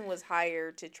one person was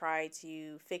hired to try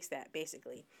to fix that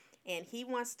basically. And he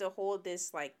wants to hold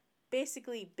this like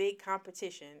basically big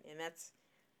competition, and that's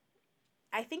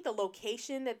I think the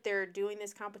location that they're doing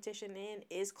this competition in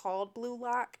is called Blue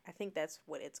Lock. I think that's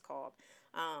what it's called.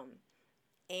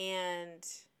 And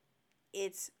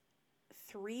it's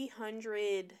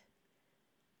 300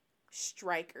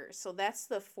 strikers. So that's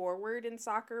the forward in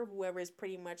soccer, whoever is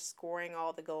pretty much scoring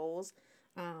all the goals.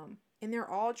 And they're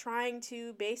all trying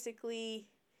to basically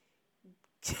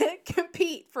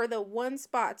compete for the one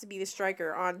spot to be the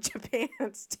striker on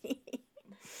Japan's team.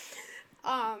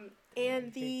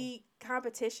 And the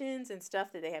competitions and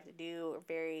stuff that they have to do are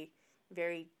very,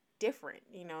 very different,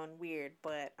 and weird.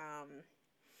 But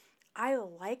I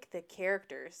like the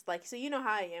characters. Like, so you know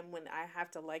how I am when I have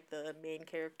to like the main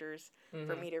characters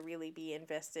for me to really be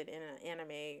invested in an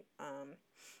anime.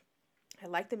 I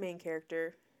like the main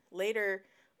character. Later,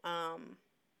 I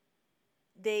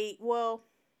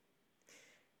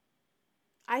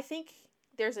think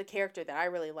there's a character that I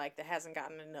really like that hasn't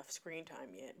gotten enough screen time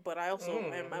yet, but I also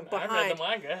am behind. I read the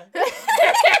manga.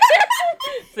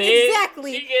 See,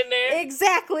 exactly. She getting there.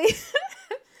 Exactly.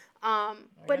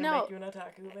 But no. Make you an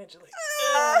otaku eventually.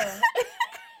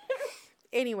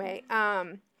 Anyway,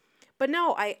 but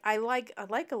no, I like a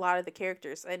lot of the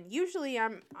characters, and usually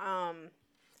I'm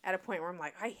at a point where I'm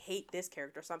like, I hate this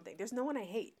character or something. There's no one I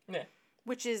hate. Yeah.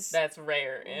 That's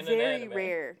rare in very an anime.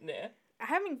 Rare. Yeah. I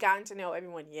haven't gotten to know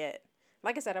everyone yet.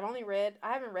 Like I said, I haven't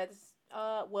read this.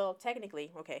 Well,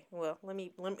 technically, okay. Well, let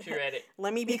me. She read it.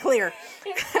 Let me be clear.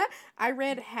 I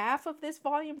read half of this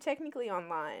volume technically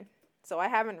online, so I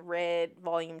haven't read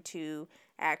volume 2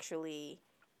 actually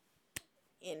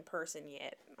in person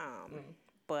yet.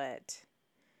 But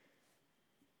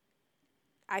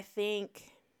I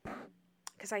think,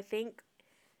 because I think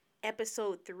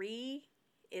episode 3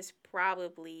 is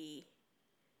probably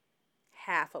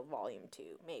half of volume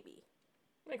 2, maybe.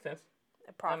 Makes sense.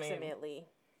 Approximately. I mean,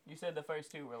 you said the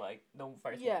first 2 were like the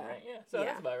first one, right? Yeah. So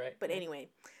that's about right. But anyway,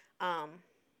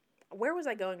 where was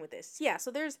I going with this? Yeah,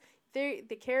 so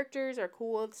the characters are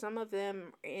cool. Some of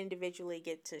them individually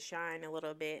get to shine a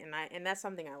little bit, and that's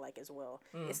something I like as well.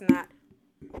 It's not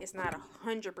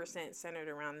 100% centered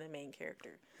around the main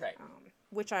character, right?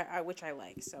 Which I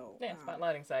like. So yeah,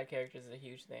 spotlighting side characters is a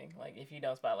huge thing. Like if you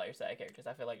don't spotlight your side characters,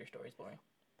 I feel like your story's boring.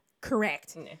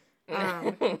 Correct.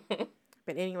 Yeah.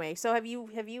 But anyway, so have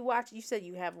you watched? You said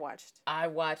you have watched. I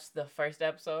watched the first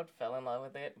episode, fell in love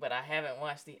with it, but I haven't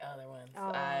watched the other ones.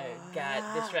 I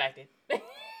got distracted.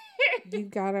 You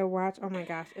gotta watch. Oh my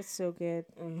gosh, it's so good.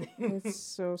 It's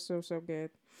so good.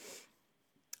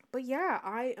 But yeah,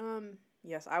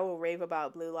 yes, I will rave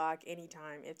about Blue Lock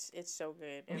anytime. It's so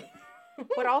good. And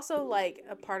but also like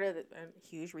a part of a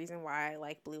huge reason why I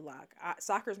like Blue Lock.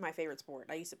 Soccer is my favorite sport.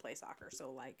 I used to play soccer,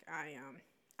 so like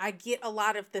I get a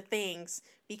lot of the things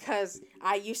because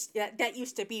that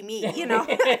used to be me, you know.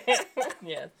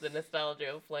 Yes, the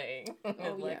nostalgia of playing.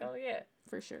 Oh yeah,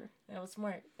 for sure. That was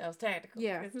smart. That was tactical.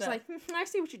 Yeah, it was like I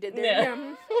see what you did there.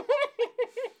 Yeah.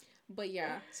 But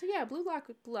yeah, so yeah, Blue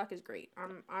Lock is great.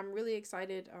 I'm really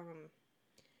excited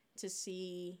to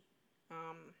see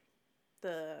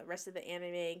the rest of the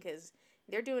anime because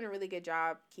they're doing a really good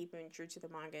job keeping true to the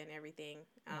manga and everything.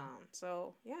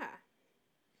 So yeah.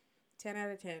 10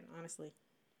 out of 10, honestly.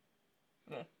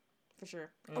 Yeah. For sure.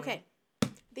 Mm-hmm. Okay.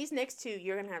 These next 2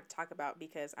 you're going to have to talk about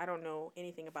because I don't know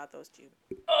anything about those 2.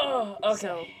 Oh, okay.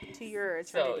 So, To Your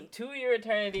Eternity. So, To Your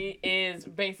Eternity is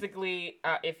basically,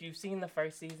 if you've seen the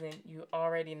first season, you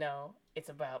already know it's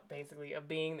about basically a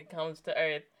being that comes to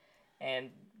Earth and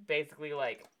basically,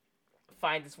 like,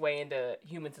 finds its way into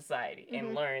human society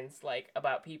and learns, like,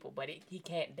 about people. But he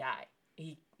can't die.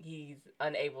 He's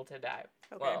unable to die.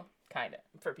 Okay. Well, kind of.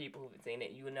 For people who've seen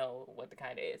it, you know what the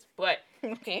kind of is. But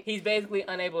he's basically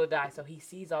unable to die. So he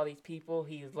sees all these people.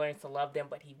 He learns to love them,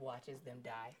 but he watches them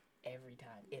die every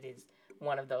time. It is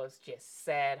one of those just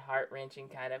sad, heart-wrenching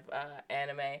kind of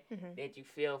anime that you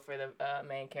feel for the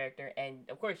main character. And,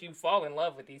 of course, you fall in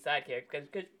love with these side characters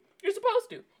because you're supposed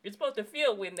to. You're supposed to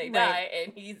feel when they die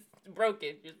and he's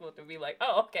broken. You're supposed to be like,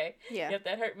 oh, okay. Yeah. Yep,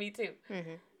 that hurt me too.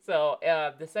 Mm-hmm. So,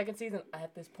 the second season,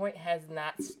 at this point, has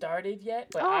not started yet,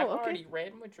 but I've already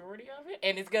read majority of it,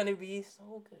 and it's going to be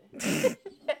so good.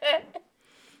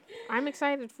 I'm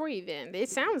excited for you, then. It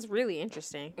sounds really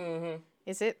interesting. Mm-hmm.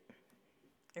 Is it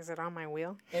on my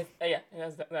wheel? Yeah,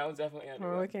 that was definitely on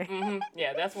your wheel. Okay. Mm-hmm.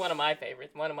 Yeah, that's one of my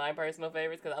favorites. One of my personal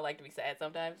favorites, because I like to be sad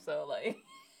sometimes, so, like...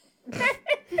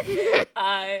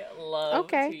 I love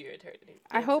To Your Eternity.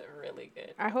 It's really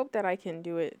good. I hope that I can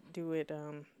do it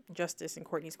justice in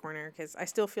Courtney's Corner because I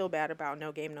still feel bad about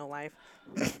No Game No Life.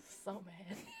 So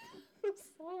mad. I'm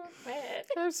so mad.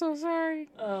 I'm so sorry.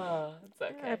 Oh, it's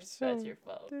okay. That's your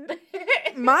fault.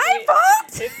 My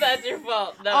fault? It's not your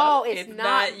fault. No, it's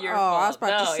not your fault. I was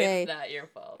about to say. It's not your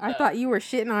fault. I thought you were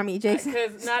shitting on me, Jason.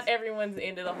 Because not everyone's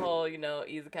into the whole,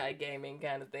 isekai gaming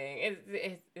kind of thing.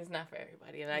 It's not for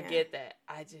everybody, and I get that.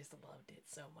 I just loved it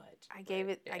so much. I gave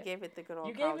it the good old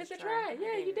You gave it the try.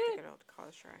 Yeah, you did. The good old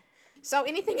college try. So,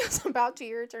 anything else about To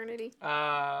Your Eternity?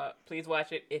 Please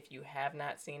watch it. If you have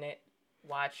not seen it,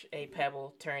 watch a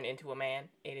pebble turn into a man.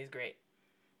 It is great.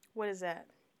 What is that?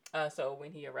 So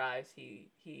when he arrives,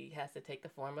 he has to take the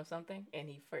form of something, and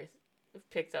he first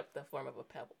picks up the form of a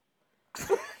pebble.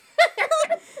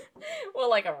 Well,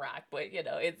 like a rock, but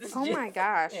it's. Oh my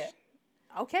gosh. Yeah.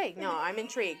 Okay, no, I'm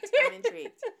intrigued.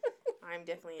 I'm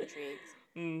definitely intrigued.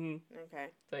 Mm-hmm. Okay.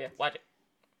 So yeah, watch it.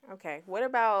 Okay, what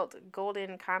about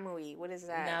Golden Kamui? What is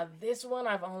that? Now this one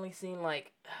I've only seen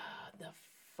like the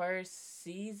first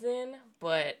season,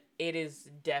 but it is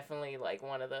definitely like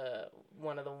one of the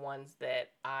ones that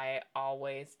I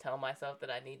always tell myself that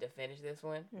I need to finish this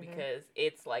one because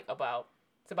it's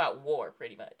about war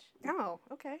pretty much. Oh,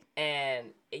 okay. And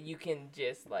you can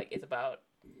just it's about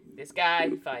this guy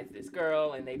who finds this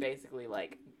girl and they basically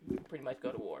pretty much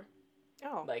go to war.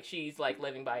 Oh. Like she's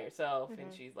living by herself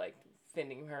and she's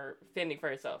fending for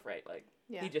herself, right?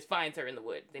 He just finds her in the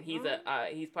woods and he's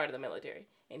he's part of the military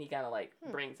and he kind of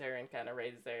brings her and kind of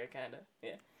raises her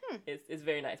It's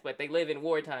very nice, but they live in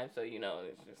wartime, so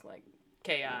it's just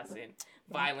chaos and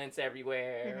violence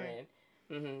everywhere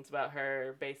and it's about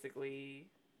her basically.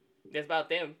 It's about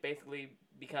them basically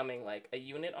becoming a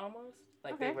unit almost.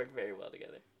 They work very well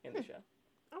together in the show.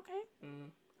 Okay.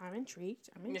 I'm intrigued.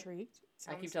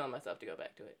 I keep telling myself to go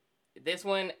back to it. This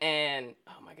one and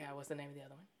oh my god, what's the name of the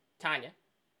other one? Tanya.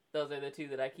 Those are the two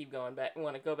that I keep going back.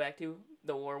 Want to go back to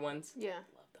the war ones? Yeah,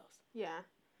 love those. Yeah,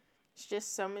 it's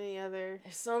just so many other.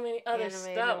 There's so many other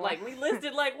stuff. Like we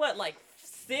listed, like what, like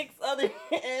 6 other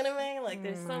anime. Like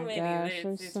there's so many.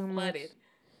 It's so flooded. Much.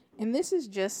 And this is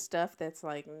just stuff that's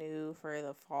like new for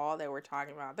the fall that we're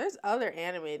talking about. There's other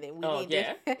anime that we need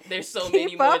to there's so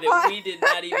many more that we did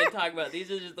not even talk about. These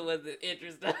are just the ones that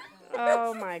interest us.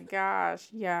 Oh my gosh,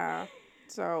 yeah.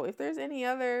 So if there's any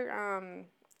other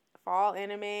fall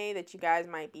anime that you guys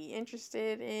might be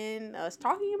interested in us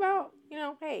talking about,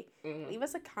 hey, leave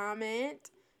us a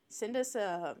comment. Send us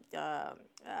a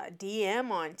DM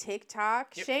on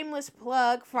TikTok. Yep. Shameless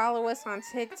plug. Follow us on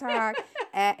TikTok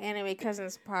at Anime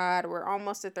Cousins Pod. We're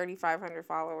almost at 3,500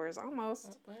 followers.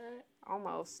 Almost.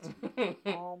 Almost.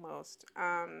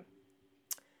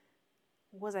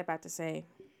 What was I about to say?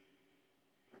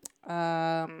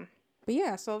 But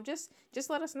yeah, so just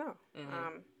let us know.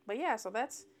 But yeah, so I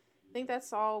think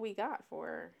that's all we got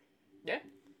for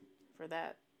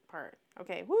that part.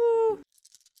 Okay, woo!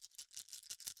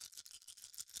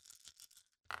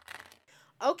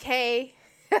 Okay.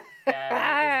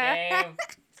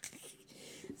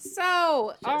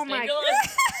 So, oh my god.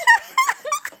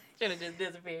 Should have just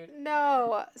disappeared.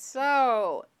 No,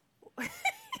 so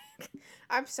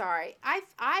I'm sorry. I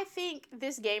think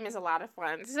this game is a lot of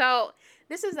fun. So,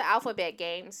 this is the alphabet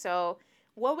game. So,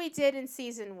 what we did in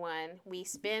season 1, we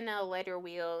spin a letter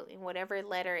wheel, and whatever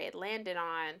letter it landed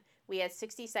on, we had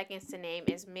 60 seconds to name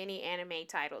as many anime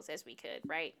titles as we could,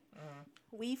 right?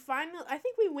 I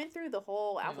think we went through the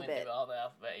whole alphabet. We went through all the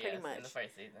alphabet, pretty much. In the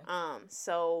first season.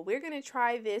 So we're going to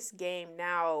try this game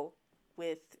now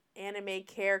with anime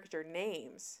character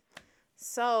names.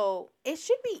 So it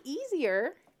should be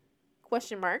easier,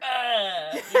 question mark.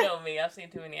 You know me, I've seen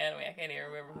too many anime, I can't even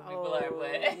remember who people are,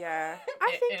 but yeah.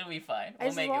 I think it'll be fine.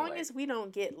 As long as we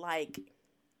don't get like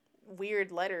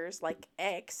weird letters like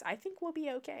X, I think we'll be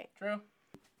okay. True.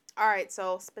 All right,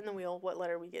 so spin the wheel. What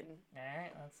letter are we getting? All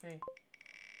right, let's see.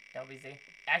 Don't be Z.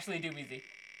 Actually, do be Z.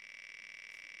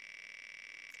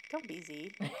 Don't be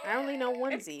Z. I only know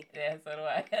one Z. Yeah, so do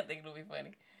I. I think it'll be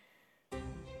funny.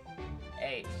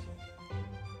 H.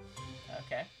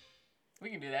 Okay.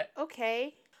 We can do that.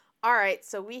 Okay. All right,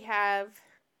 so we have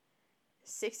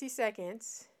 60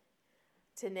 seconds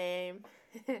to name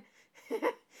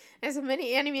as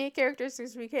many anime characters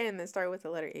as we can, then start with the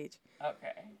letter H.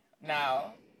 Okay.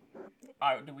 Now,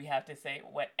 do we have to say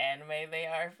what anime they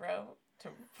are from to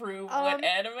prove what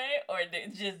anime, or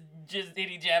just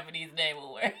any Japanese name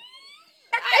will work?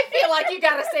 I feel like you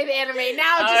gotta say the anime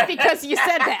now just because you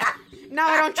said that. No,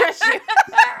 I don't trust you.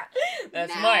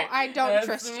 That's smart. I don't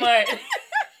trust you.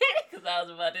 Because I was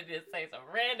about to just say some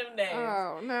random names.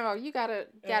 Oh, no. You gotta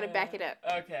back it up.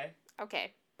 Okay.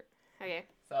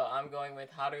 So I'm going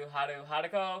with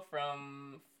Haruko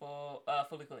from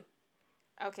Fulikuli.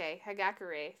 Okay,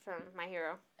 Hagakure from My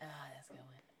Hero. That's a good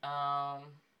one.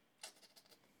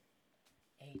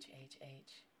 H.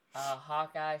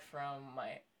 Hawkeye from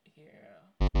My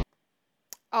Hero.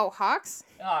 Oh, Hawks?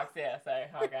 Hawks, yeah, sorry,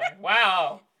 Hawkeye.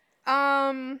 Wow.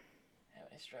 Having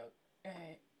a stroke.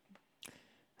 Alright.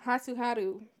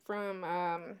 Hatsuharu from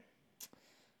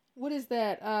what is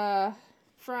that?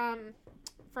 From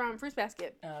Fruits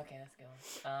Basket. Oh, okay, that's a good one.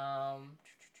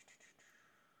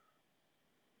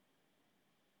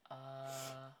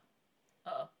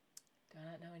 Uh-oh. Do I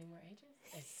not know any more H's?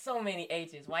 There's so many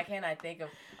H's. Why can't I think of...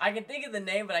 I can think of the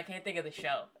name, but I can't think of the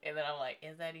show. And then I'm like,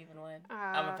 is that even one?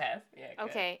 I'm a pass. Yeah.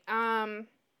 Okay.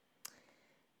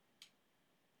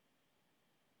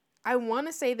 I want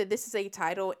to say that this is a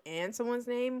title and someone's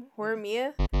name.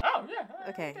 Horimiya. Oh, yeah.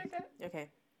 Okay.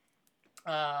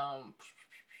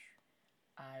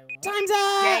 Time's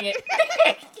up! Dang it.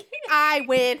 I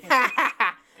win.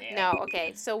 No,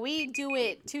 okay. So we do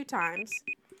it 2 times,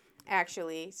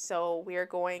 actually. So we're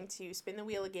going to spin the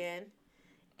wheel again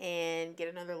and get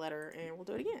another letter, and we'll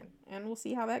do it again. And we'll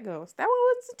see how that goes. That one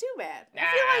wasn't too bad. I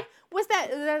feel like, was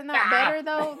that not better,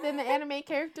 though, than the anime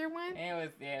character one? It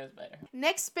was better.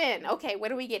 Next spin. Okay,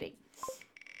 what are we getting?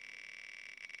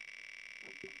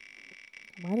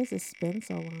 Why does it spin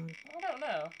so long? I don't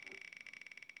know.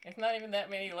 It's not even that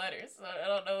many letters, so I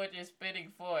don't know what you're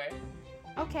spinning for.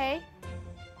 Okay.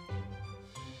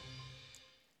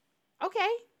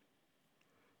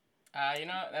 You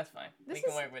know what? That's fine. We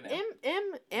can work with M.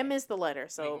 M is the letter,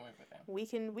 so we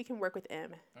can work with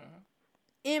M.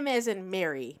 M as in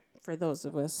Mary, for those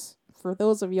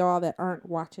of y'all that aren't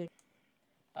watching.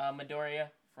 Midoriya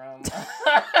from...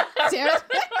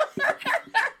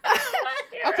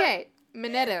 Okay.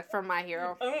 Mineta from My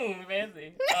Hero.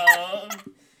 Fancy.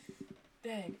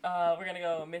 Dang. We're gonna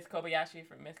go Miss Kobayashi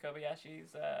from Miss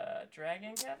Kobayashi's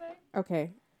Dragon Cafe.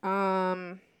 Okay.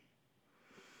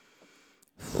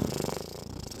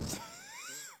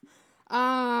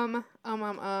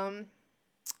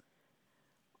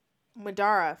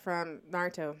 Madara from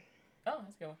Naruto. Oh,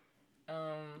 that's a good one.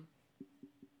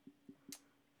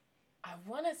 I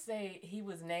want to say he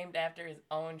was named after his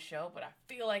own show, but I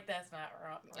feel like that's not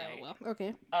right. Oh, well,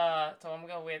 okay. So I'm gonna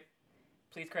go with.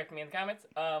 Please correct me in the comments.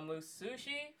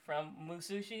 Musushi from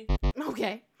Musushi.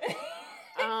 Okay.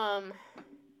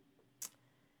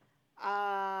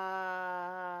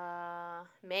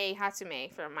 Mei Hatsume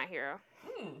from My Hero.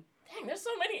 Dang, there's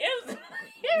so many M's.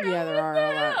 Yeah, there are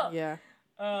a lot. Yeah.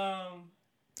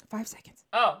 5 seconds.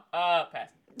 Oh, pass.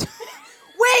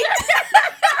 Wait.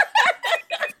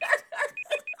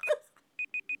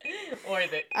 Or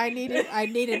is it? I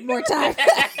needed more time.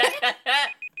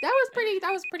 That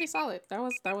was pretty solid. That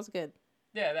was good.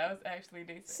 Yeah, that was actually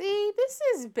decent. See, this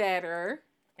is better.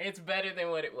 It's better than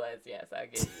what it was. Yes, I'll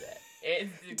give you that.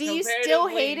 Do you still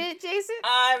hate it, Jason?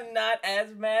 I'm not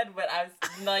as mad, but I'm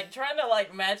like trying to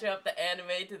like match up the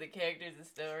anime to the characters is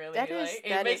still really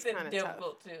it makes it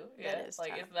difficult too. Yeah, it's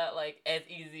like tough. It's not like as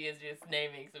easy as just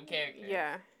naming some characters.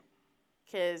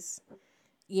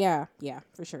 Yeah, yeah,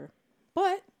 for sure.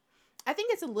 But I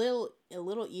think it's a little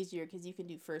easier because you can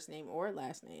do first name or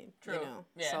last name. True.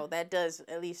 Yeah. So that does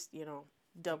at least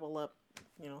double up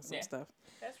some stuff.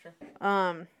 That's true.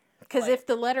 Because if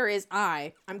the letter is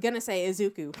I'm gonna say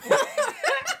Izuku.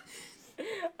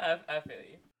 I feel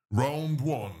you. Round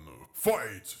 1,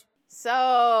 fight.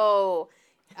 So,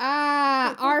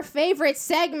 our favorite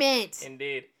segment.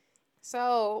 Indeed.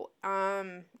 So,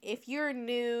 if you're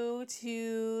new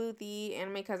to the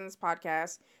Anime Cousins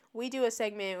podcast, we do a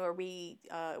segment where we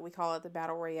call it the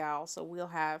Battle Royale. So we'll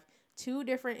have 2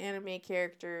 different anime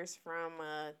characters from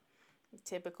a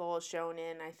typical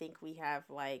shonen. I think we have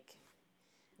like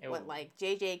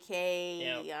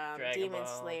JJK, Demon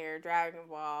Ball. Slayer, Dragon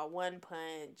Ball, One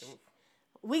Punch. Oof.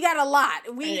 We got a lot.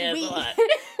 It's a lot.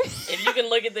 If you can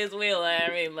look at this wheel, I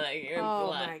mean, like, it's a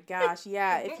lot. Oh my gosh,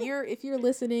 yeah. If you're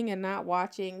listening and not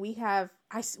watching, we have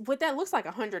what that looks like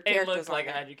 100 characters. It looks like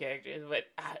 100 characters, but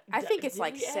I think it's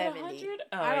like 70.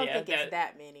 Oh, I don't think it's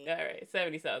that many. All right,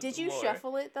 70 sounds. Did you more.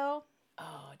 shuffle it though?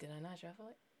 Oh, did I not shuffle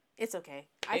it? It's okay.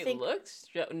 It looks.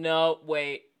 No,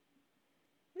 wait.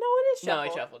 No, it is shuffled.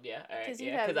 No, it shuffled. Yeah, all right.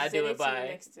 Because I do it by.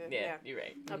 Next to, yeah, you're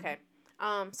right. Okay.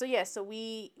 So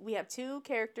we have 2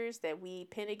 characters that we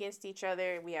pin against each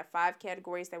other. We have 5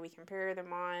 categories that we compare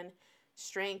them on: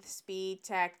 strength, speed,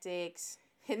 tactics,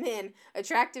 and then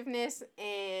attractiveness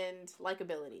and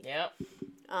likability. Yep.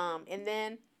 And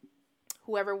then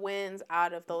whoever wins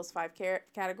out of those 5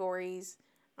 categories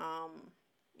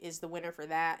is the winner for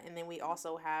that. And then we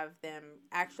also have them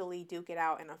actually duke it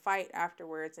out in a fight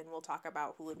afterwards, and we'll talk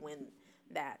about who would win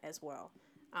that as well.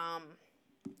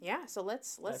 Yeah, so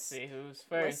let's see who's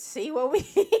first. Let's see what we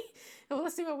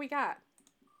got.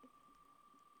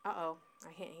 Uh-oh,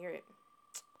 I can't hear it.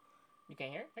 You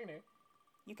can't hear it? I can hear it.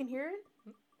 You can hear it?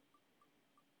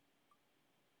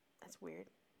 That's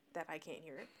weird that I can't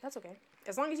hear it. That's okay.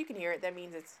 As long as you can hear it, that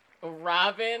means it's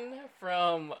Robin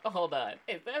from. Hold on,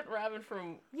 is that Robin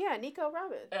from? Yeah, Nico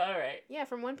Robin. All right. Yeah,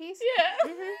 from One Piece. Yeah.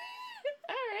 Mm-hmm.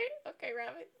 All right. Okay,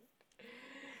 Robin.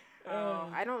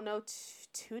 I don't know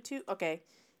too. Okay,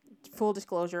 full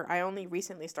disclosure, I only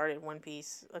recently started One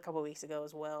Piece a couple weeks ago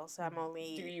as well, so I'm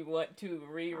only. Do you want to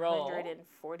re-roll?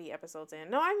 140 episodes in.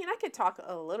 No, I mean I could talk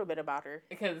a little bit about her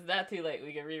because it's not too late.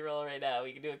 We can re-roll right now.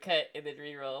 We can do a cut and then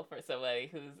re-roll for somebody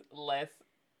who's less.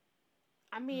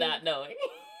 I mean, not knowing.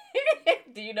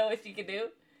 Do you know what she can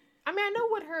do? I mean, I know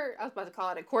what her. I was about to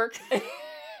call it a quirk. I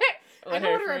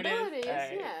know what her ability is.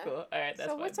 Right, yeah. Cool. All right. That's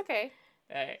so fine. It's okay.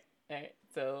 All right.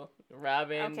 So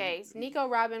Robin. Okay. It's Nico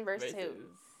Robin versus who?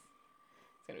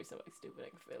 It's gonna be somebody stupid. I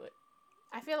can feel it.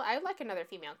 I'd like another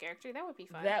female character. That would be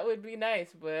fun. That would be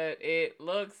nice, but it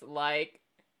looks like.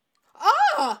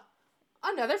 Oh,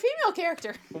 another female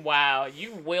character. Wow,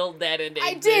 you willed that into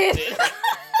existence. I did.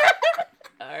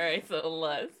 All right, so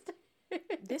Lust.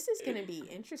 This is gonna be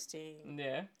interesting.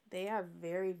 Yeah. They have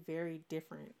very, very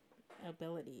different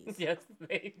abilities. Yes,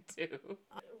 they do.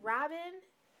 Robin,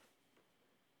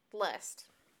 Lust.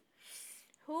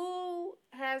 Who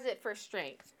has it for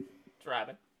strength? It's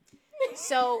Robin.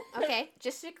 So, okay,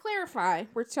 just to clarify,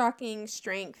 we're talking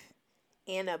strength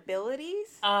and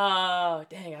abilities? Oh,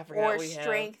 dang, I forgot or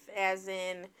strength as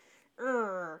in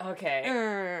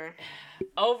Okay.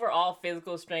 Overall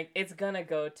physical strength, it's gonna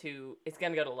go to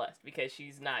Lust because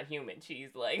she's not human.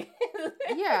 She's like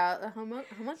Yeah, a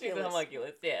homunculus. She's a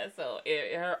homunculus. Yeah, so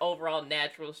her overall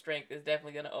natural strength is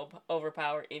definitely gonna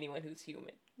overpower anyone who's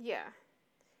human. Yeah.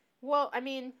 Well, I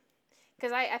mean,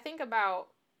 because I think about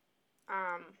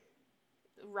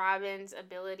Robin's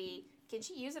ability. Can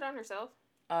she use it on herself?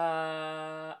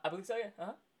 I believe so. Yeah.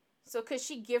 Uh-huh. So could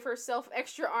she give herself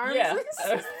extra arms? Yeah.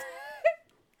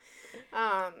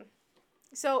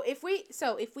 So if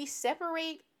we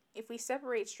separate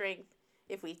strength,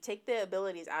 if we take the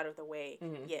abilities out of the way,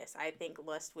 yes, I think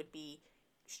Lust would be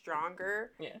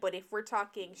stronger. Yeah. But if we're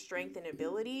talking strength and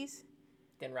abilities,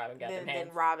 then Robin got them hands.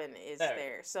 Then Robin is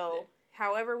there. So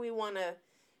however we want to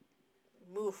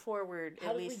move forward.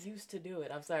 How did we used to do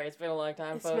it? I'm sorry, it's been a long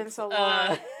time, folks. It's been so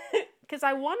long. Because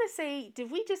I want to say,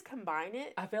 did we just combine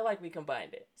it? I feel like we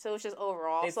combined it. So it's just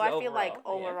overall. It's so I feel like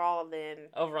overall then.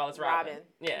 Overall it's Robin.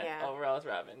 Yeah. Overall it's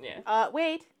Robin. Yeah.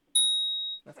 Wait.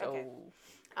 Let's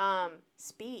go.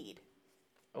 Speed.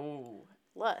 Ooh.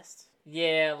 Lust.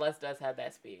 Yeah, Lust does have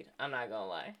that speed. I'm not gonna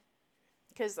lie.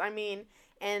 Because I mean,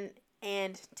 and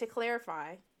to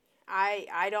clarify,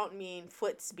 I don't mean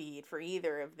foot speed for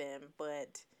either of them,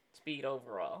 but speed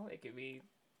overall. It could be.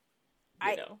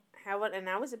 And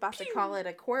I was about to call it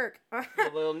a quirk.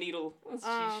 The little needle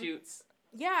she shoots.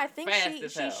 Yeah, I think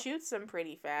she shoots them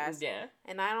pretty fast. Yeah.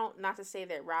 And not to say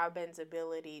that Robin's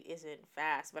ability isn't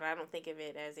fast, but I don't think of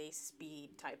it as a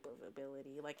speed type of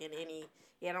ability. Like I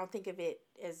don't think of it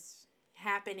as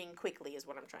happening quickly is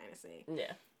what I'm trying to say.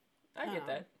 Yeah. I get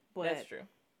that. That's true.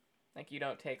 Like, you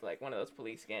don't take, like, one of those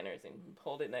police scanners and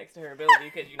hold it next to her ability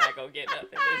because you're not going to get nothing.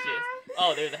 It's just,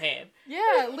 oh, there's a hand.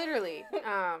 Yeah, literally. But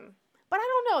I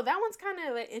don't know. That one's kind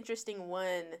of an interesting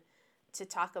one to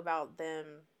talk about them.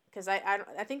 Because I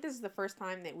think this is the first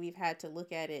time that we've had to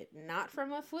look at it not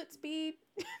from a foot speed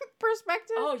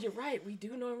perspective. Oh, you're right. We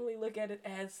do normally look at it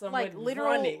as someone like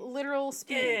literal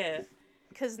speed. Yeah.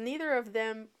 Because neither of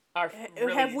them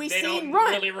have we seen don't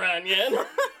run. Really run yet.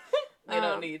 They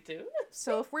don't need to.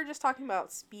 So if we're just talking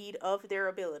about speed of their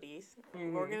abilities,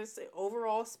 we're going to say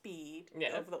overall speed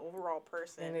of the overall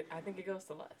person. And I think it goes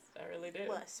to Lust. I really do.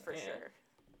 Lust, for sure.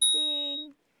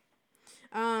 Ding.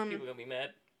 People going to be mad.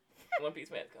 One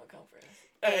Piece man's going to come for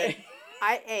us.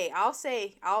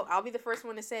 I'll be the first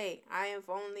one to say, I have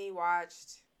only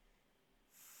watched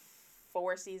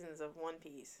 4 seasons of One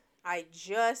Piece. I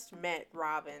just met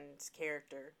Robin's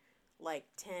character like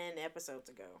 10 episodes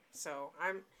ago. So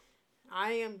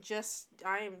I am just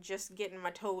getting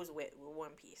my toes wet with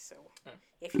One Piece. So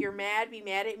if you're mad, be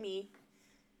mad at me,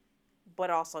 but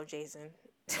also Jason.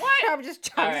 What? I'm just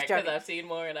joking. Because I've seen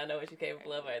more and I know what you're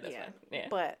capable of. Right, that's fine. Yeah.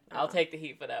 But I'll take the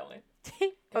heat for that one.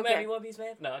 Okay. Maybe One Piece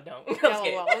fans? No, don't. No,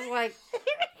 well, I was like,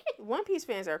 One Piece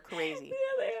fans are crazy.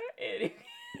 Yeah, they are.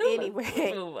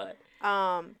 Anyway, move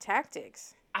on.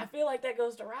 Tactics. I feel like that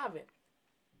goes to Robin.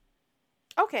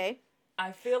 Okay.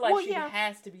 I feel like she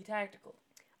has to be tactical.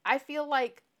 I feel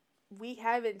like we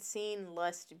haven't seen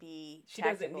Lust be She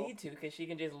tactical. doesn't need to because she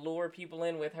can just lure people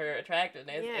in with her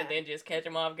attractiveness and then just catch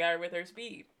them off guard with her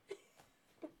speed.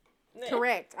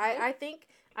 Correct. I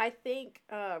think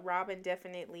Robin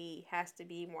definitely has to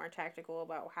be more tactical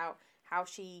about how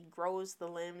she grows the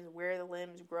limbs, where the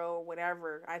limbs grow,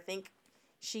 whatever. I think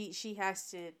she has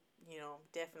to,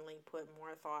 definitely put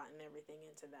more thought and everything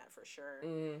into that for sure.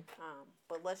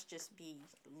 But let's just be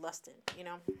lusting,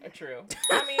 True.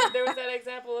 I mean, there was that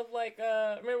example of like,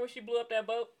 remember when she blew up that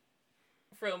boat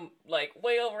from like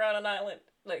way over on an island?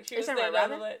 Like she was standing on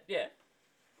the yeah.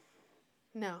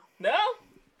 No. No.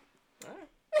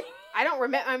 I don't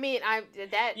remember. I mean,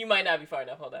 You might not be far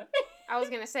enough. Hold on. I was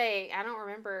gonna say I don't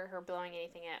remember her blowing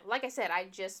anything up. Like I said, I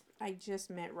just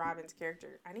met Robin's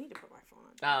character. I need to put my phone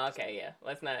on. Oh, okay, yeah.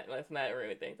 Let's not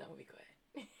ruin things. I'm gonna be quiet.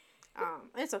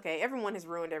 It's okay. Everyone has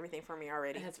ruined everything for me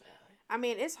already. That's valid. I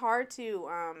mean, it's hard to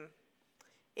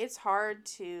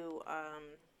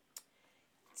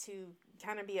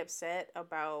kind of be upset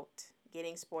about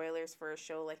getting spoilers for a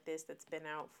show like this that's been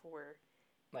out for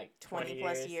like 20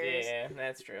 plus years. Yeah,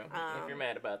 that's true. If you're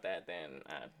mad about that, then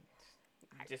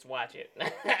just watch it.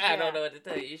 I don't know what to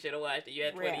tell you. You should have watched it. You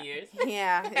had 20 years.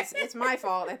 Yeah, it's my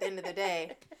fault at the end of the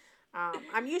day.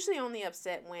 I'm usually only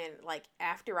upset when, like,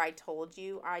 after I told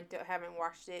you I haven't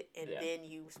watched it and then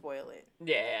you spoil it.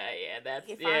 Yeah,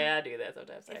 I do that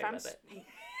sometimes. Sorry about that.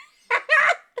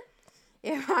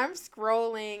 If I'm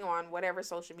scrolling on whatever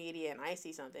social media and I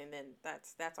see something, then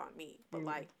that's on me. But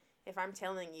like, if I'm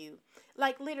telling you,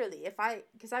 like, literally,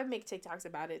 because I make TikToks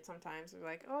about it sometimes.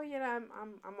 Like, oh yeah,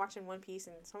 I'm watching One Piece,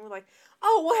 and someone's like,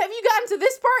 oh, well, have you gotten to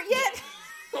this part yet?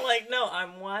 Like, no,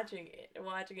 I'm watching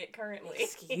it currently.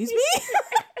 Excuse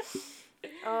me?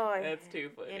 Oh, that's too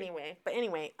funny.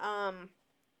 Anyway,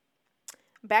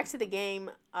 back to the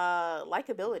game,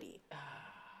 likability.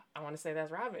 I want to say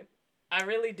that's Robin. I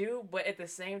really do, but at the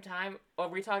same time, are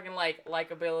we talking like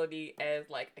likability as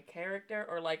like a character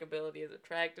or likability as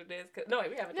attractiveness? No,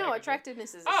 we have attractiveness. No,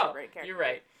 attractiveness is a separate character. You're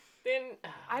right. Then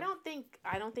I don't think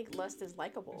Lust is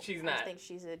likable. She's not. I think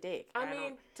she's a dick. I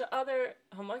mean, to other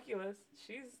homunculus,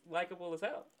 she's likable as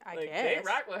hell. I guess guess they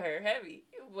rock with her heavy,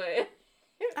 but I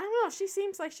don't know. She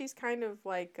seems like she's kind of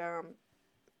like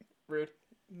rude,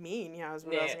 mean. Yeah, was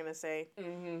what I was gonna say.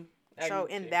 Mm-hmm. So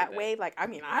in that way, like, I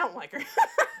mean, I don't like her.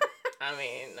 I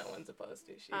mean, no one's supposed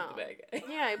to. She's the bad guy.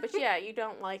 Yeah, but yeah, you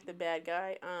don't like the bad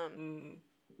guy.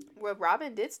 Well,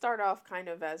 Robin did start off kind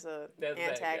of as a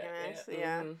antagonist.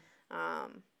 Yeah. Mm-hmm.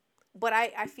 But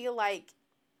I feel like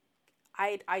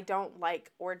I don't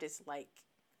like or dislike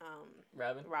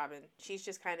Robin. She's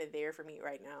just kind of there for me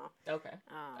right now. Okay.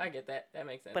 I get that. That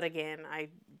makes sense. But again, I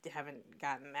haven't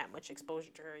gotten that much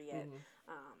exposure to her yet.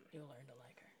 You'll learn to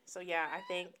like her. So yeah, I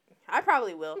think I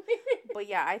probably will. But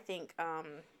yeah, I think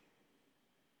Robin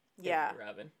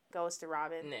goes to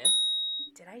Robin. Yeah.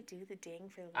 Did I do the ding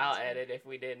for the last I'll one? add it if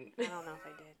we didn't. I don't know if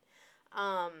I did.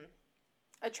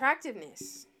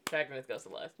 Attractiveness. Attractiveness goes to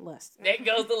Lust. Lust. That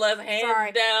goes to Lust,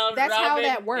 hands down. That's Robin how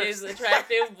that works. Is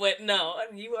attractive, but no,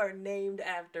 you are named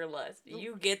after Lust.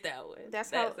 You get that one.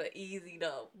 That's an easy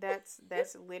no. That's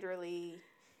literally.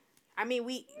 I mean,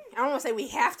 I don't want to say we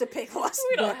have to pick Lust.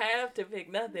 We don't have to pick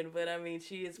nothing, but I mean,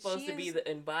 she is supposed to be the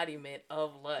embodiment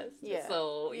of Lust. Yeah.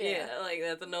 So yeah, like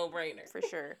that's a no-brainer for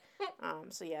sure.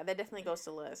 So yeah, that definitely goes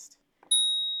to Lust.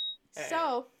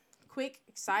 So, quick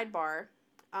sidebar.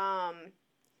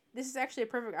 This is actually a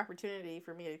perfect opportunity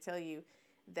for me to tell you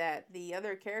that the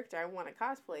other character I want to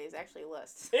cosplay is actually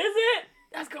Lust. Is it?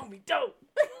 That's gonna be dope.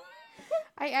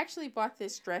 I actually bought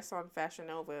this dress on Fashion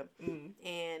Nova,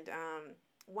 and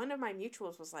one of my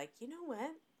mutuals was like, you know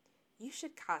what? You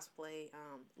should cosplay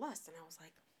Lust. And I was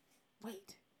like,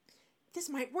 wait, this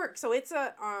might work. So it's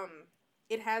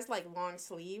it has like long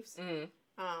sleeves.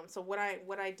 So what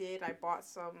I did, I bought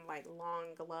some like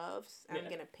long gloves. I'm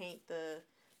going to paint the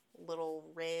little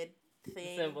red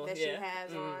thing symbol that she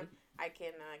has on. I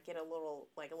can get a little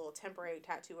temporary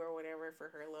tattoo or whatever for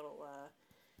her little,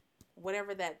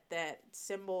 whatever that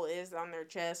symbol is on their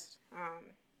chest.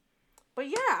 But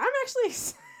yeah, I'm actually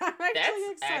excited about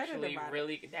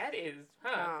it. That is,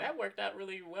 that worked out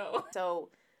really well. So,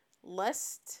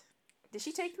 Lust, did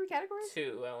she take 3 categories?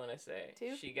 2, I want to say.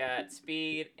 2? She got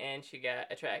speed and she got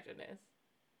attractiveness.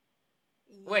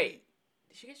 Wait,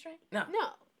 did she get strength? No.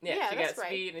 Yeah, she got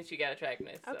speed and she got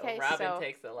attractiveness. Okay, so Robin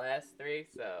takes the last 3,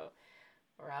 so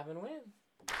Robin wins.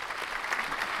 Shout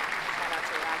out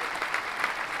to Robin.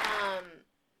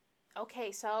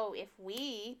 Okay, so if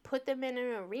we put them in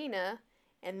an arena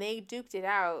and they duked it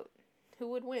out, who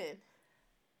would win?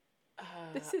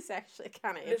 This is actually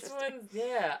kind of interesting. This one,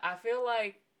 yeah, I feel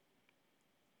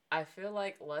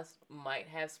like Lust might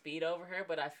have speed over her,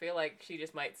 but I feel like she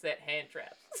just might set hand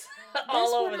traps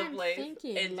all over the place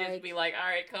and just be like, all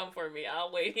right, come for me.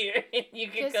 I'll wait here and you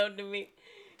can come to me.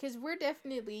 Because we're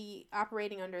definitely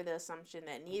operating under the assumption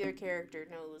that neither character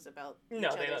knows about each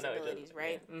other's abilities,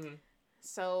 right? Yeah. Mm-hmm.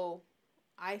 So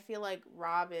I feel like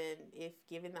Robin, if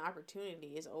given the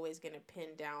opportunity, is always going to pin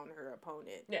down her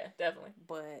opponent. Yeah, definitely.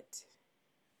 But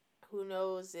who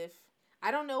knows if... I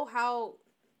don't know how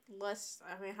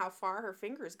far her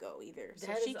fingers go either.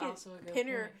 So she can pin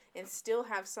her and still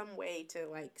have some way to,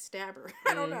 like, stab her.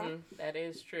 I don't know. That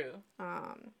is true.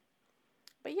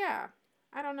 But yeah,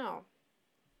 I don't know.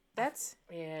 That's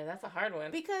a hard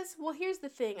one. Because, well, here's the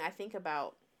thing I think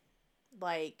about,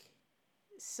 like,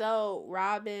 so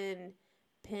Robin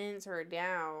pins her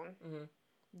down,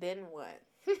 then what?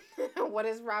 What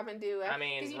does Robin do? I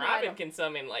mean, Robin can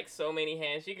summon like so many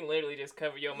hands. She can literally just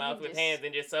cover your mouth with hands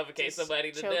and just suffocate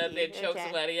somebody to death, then choke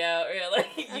somebody out. Yeah, like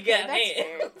you got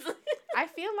hands. I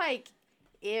feel like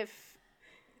if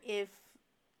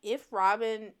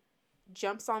Robin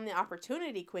jumps on the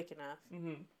opportunity quick enough,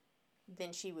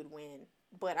 then she would win.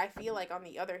 But I feel like, on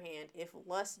the other hand, if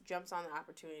Lust jumps on the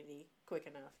opportunity quick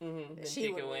enough, then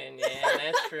she could win. Yeah,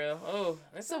 that's true. Oh,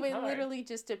 that's so it literally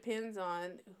just depends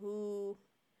on who.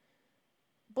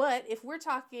 But if we're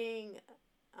talking,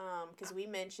 because we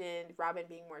mentioned Robin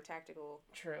being more tactical.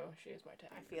 True, she is more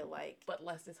tactical. I feel like. But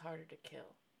Lust is harder to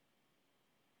kill.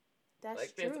 That's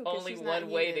like, true. There's only one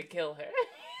way to kill her.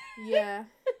 Yeah.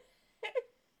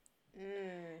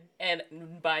 And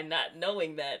by not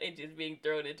knowing that and just being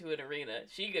thrown into an arena,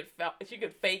 she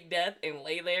could fake death and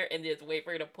lay there and just wait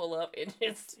for her to pull up and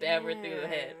just stab her through the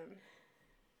head.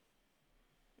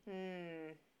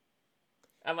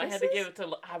 I might have to give it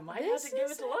to. I might have to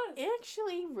give it to Luz.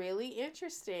 Actually, really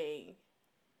interesting.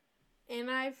 And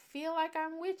I feel like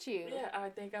I'm with you. Yeah, I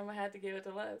think I'm gonna have to give it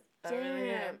to Luz. Damn.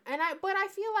 Really am. But I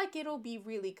feel like it'll be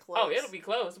really close. Oh, it'll be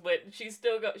close, but she's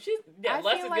still Luz is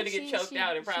gonna get choked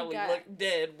out and probably look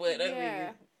dead. But I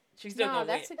mean, she's still gonna win.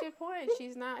 That's a good point.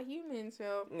 She's not human,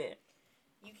 so yeah.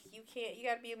 You can't. You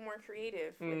got to be more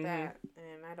creative with that.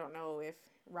 And I don't know if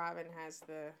Robin has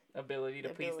the ability to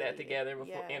piece that together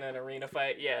before in an arena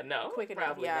fight. Yeah, no, quick enough.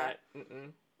 probably Yeah. not.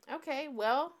 Mm-mm. Okay,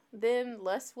 well then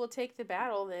Luz will take the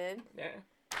battle then. Yeah.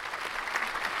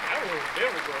 That was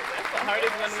difficult. That's the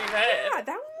hardest one we've had. Yeah, that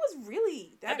one was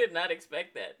really. I did not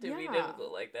expect that to be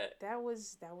difficult like that. That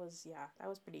was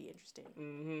pretty interesting.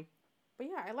 Mm-hmm. But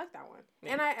yeah, I like that one.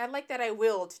 Yeah. And I like that I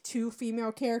willed 2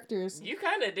 female characters. You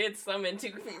kind of did summon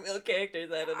 2 female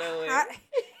characters out of nowhere.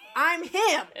 I'm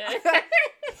him.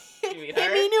 Hit me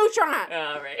Neutron.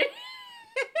 All right.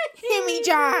 Hit me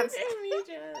Johns. Hit me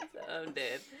Johns. I'm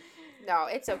dead. No,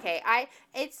 it's okay. I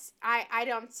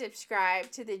don't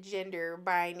subscribe to the gender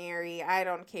binary. I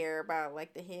don't care about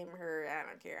like the him, her. I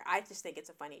don't care. I just think it's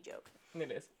a funny joke.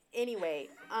 It is. Anyway,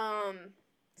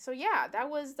 so yeah, that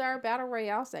was our Battle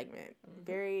Royale segment. Mm-hmm.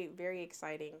 Very, very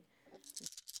exciting.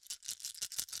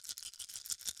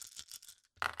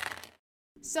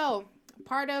 So,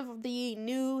 part of the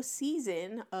new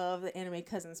season of the Anime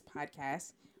Cousins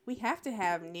podcast, we have to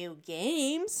have new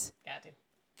games.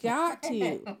 Got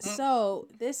to. So,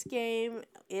 this game,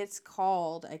 it's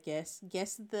called, I guess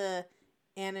the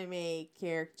anime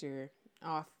character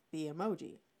off the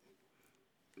emoji.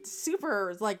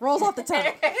 Super rolls off the tongue.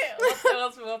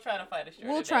 we'll try to find a shirt.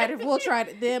 We'll try to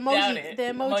the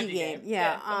emoji game.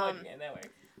 Yeah. Emoji game, that works.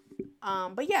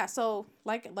 But yeah, so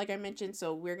like I mentioned,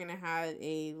 so we're gonna have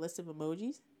a list of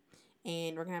emojis,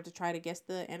 and we're gonna have to try to guess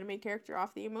the anime character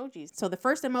off the emojis. So the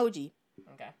first emoji.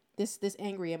 Okay. This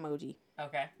angry emoji.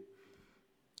 Okay.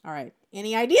 All right.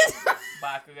 Any ideas?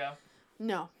 Bakugo.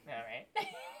 No. All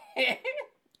right.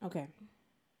 Okay.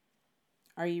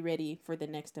 Are you ready for the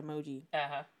next emoji?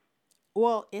 Uh-huh.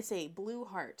 Well, it's a blue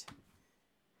heart.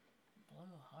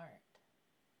 Blue heart.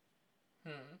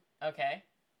 Okay.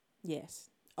 Yes.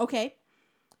 Okay.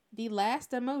 The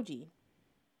last emoji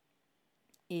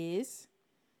is,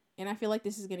 and I feel like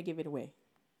this is gonna give it away,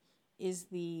 is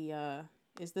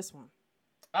this one.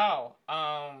 Oh,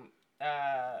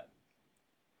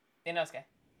 Inosuke.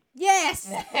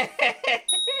 Yes!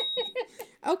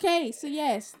 Okay, so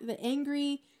yes, the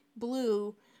angry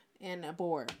blue and a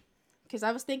boar. Because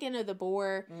I was thinking of the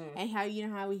boar and how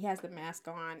he has the mask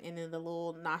on and then the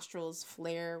little nostrils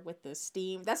flare with the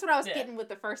steam. That's what I was getting with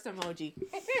the first emoji.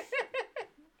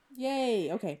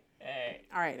 Yay. Okay. Hey.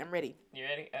 All right, I'm ready. You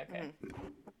ready? Okay. Mm-hmm.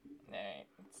 All right.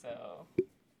 So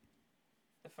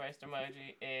the first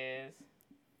emoji is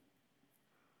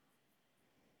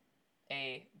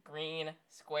a green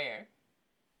square.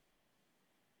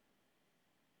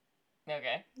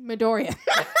 Okay. Midoriya.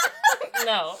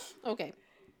 No. Okay.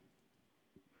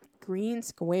 Green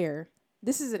square.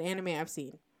 This is an anime I've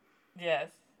seen. Yes.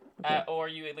 Okay. Or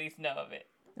you at least know of it.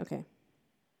 Okay.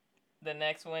 The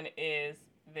next one is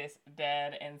this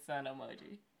dad and son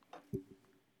emoji.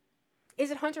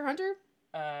 Is it Hunter x Hunter?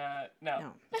 No.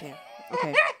 No. Okay.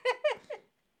 Okay.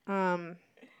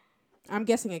 I'm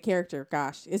guessing a character.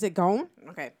 Gosh. Is it Gon?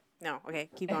 Okay. No. Okay.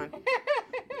 Keep going.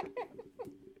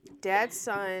 Dad,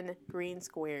 son, green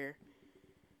square.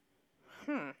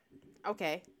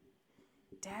 Okay.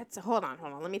 Hold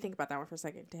on. Let me think about that one for a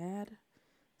second. Dad,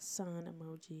 son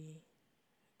emoji,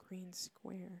 green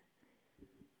square.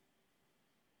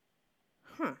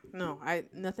 No,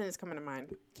 nothing is coming to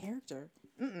mind. Character.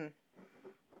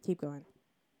 Keep going.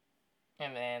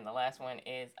 And then the last one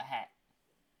is a hat.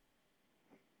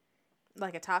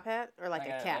 Like a top hat or like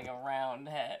a cap? Like a round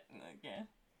hat. Yeah.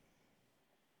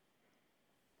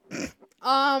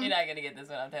 You're not gonna get this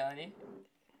one, I'm telling you.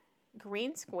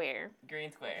 Green square.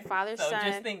 Green square. Father, so son.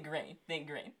 just think green. Think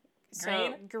green.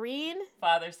 So green.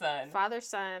 Father, son. Father,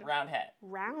 son. Round hat.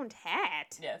 Round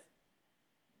hat? Yes.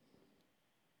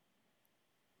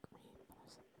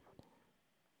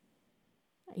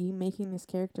 Are you making this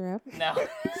character up? No.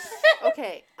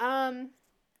 Okay. You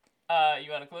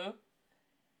want a clue?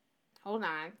 Hold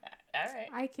on. All right.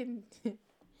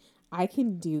 I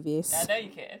can do this. I know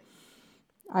you can.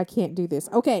 I can't do this.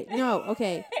 Okay. No.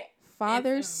 Okay.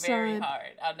 Father, it's very son.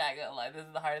 hard. I'm not gonna lie. This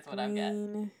is the hardest one I've got.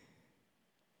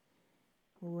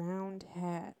 Round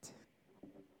hat.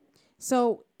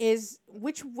 So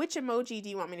which emoji do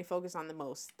you want me to focus on the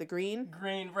most? The green?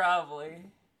 Green, probably.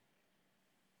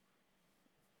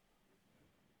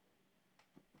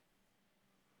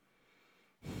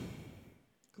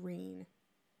 green.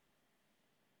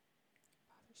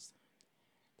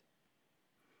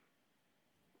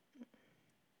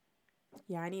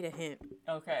 Yeah, I need a hint.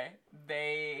 Okay.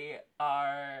 They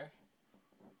are...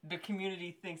 The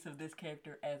community thinks of this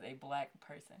character as a black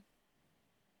person.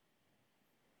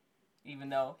 Even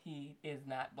though he is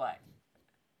not black.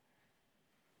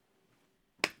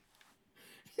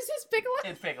 Is this Piccolo?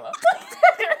 It's Piccolo.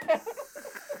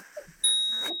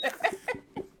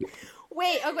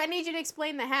 Wait, okay, I need you to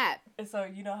explain the hat. So,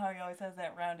 you know how he always has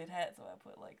that rounded hat? So I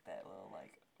put, like, that little,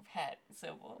 like, hat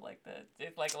symbol. Like,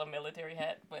 it's like a military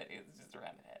hat, but it's just a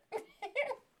rounded hat.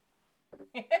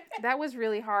 That was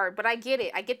really hard, but I get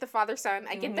it. I get the father-son.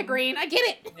 I get the green. I get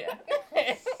it.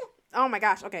 Yeah. Oh, my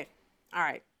gosh. Okay. All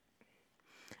right.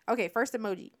 Okay, first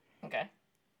emoji. Okay.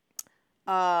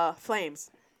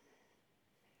 Flames.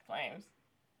 Flames.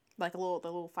 Like the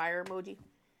little fire emoji.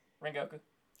 Rengoku.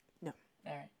 No.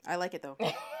 All right. I like it, though.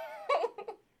 All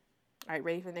right,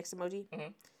 ready for the next emoji?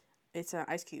 Mm-hmm. It's an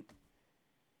ice cube.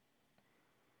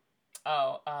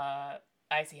 Oh,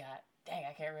 Icy Hot. Dang,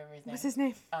 I can't remember his name. What's his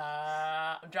name?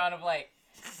 I'm drawing a blank.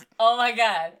 Oh my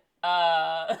god.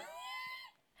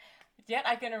 Yet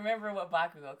I can remember what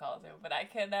Bakugo calls him, but I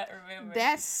cannot remember.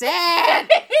 That's sad.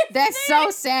 That's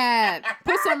so sad.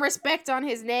 Put some respect on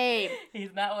his name.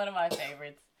 He's not one of my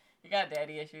favorites. You got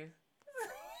daddy issues.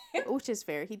 Which is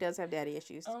fair. He does have daddy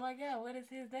issues. Oh my god, what is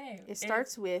his name? It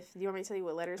starts with, do you want me to tell you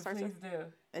what letter it starts with? Please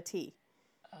do. A T.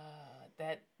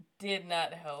 That did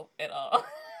not help at all.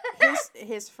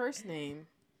 His first name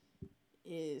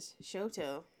is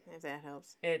Shoto, if that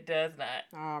helps. It does not.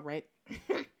 All right.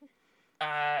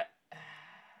 Why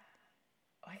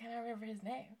can't I remember his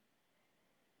name?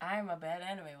 I'm a bad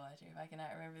anime watcher if I cannot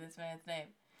remember this man's name.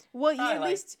 Well, you, at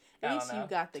like, least you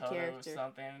got the Toto character.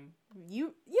 Something. Yeah.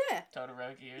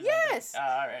 Todoroki or Yes.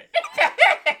 something. All right.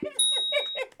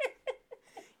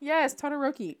 Yes,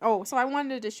 Todoroki. Oh, so I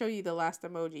wanted to show you the last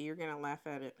emoji. You're gonna laugh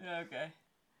at it. Okay.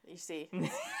 You see.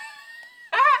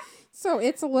 So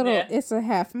it's it's a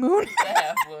half moon. The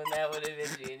half moon, that would have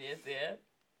been genius, yeah.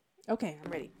 Okay,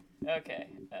 I'm ready. Okay,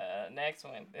 next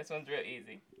one. This one's real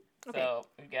easy. Okay. So,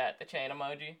 we got the chain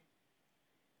emoji.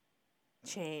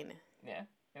 Chain. Yeah,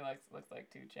 it looks like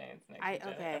two chains next I- to each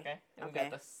other. okay, Okay. And we okay.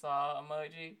 got the saw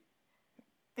emoji.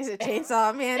 Is it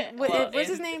Chainsaw Man? Well, What's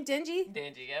his name? Denji?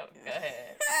 Denji, yep. Go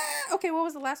ahead. Okay, what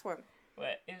was the last one?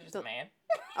 What? It was just a man.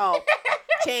 Oh,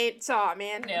 Chainsaw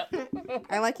Man. Yep.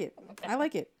 I like it. I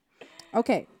like it.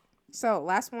 Okay, so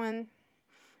last one.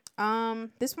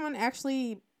 This one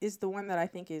actually is the one that I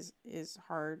think is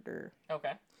harder.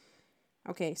 Okay.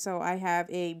 Okay, so I have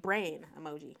a brain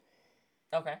emoji.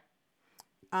 Okay.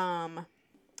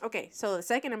 Okay, so the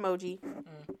second emoji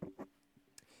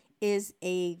is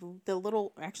the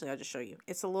little. Actually, I'll just show you.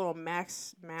 It's a little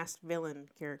masked villain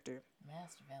character.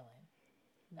 Masked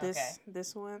villain.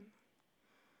 This one.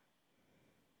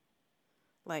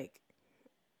 Like,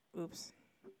 oops.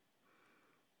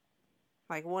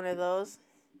 Like one of those.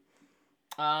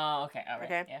 Oh, okay. All right.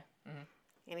 Okay. Yeah. Mm-hmm.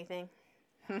 Anything?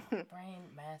 Brain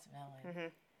masked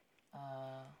villain. Mm-hmm.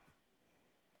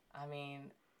 I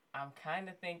mean, I'm kind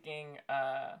of thinking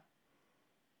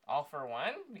All For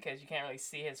One, because you can't really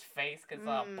see his face because it's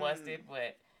all busted,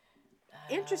 but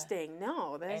Interesting.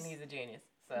 No, that's... And he's a genius,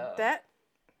 so... That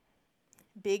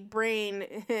big brain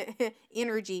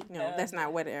energy. No, that's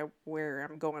not where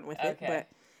I'm going with it. Okay. But,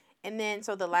 and then,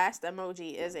 so the last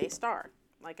emoji is a star.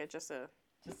 Like just a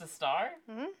star?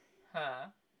 Mm-hmm. Huh.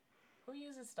 Who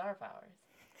uses star powers?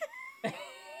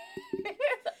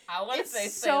 I want to say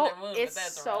Sailor Moon, but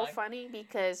that's wrong. It's so funny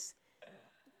because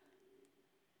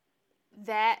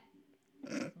that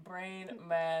brain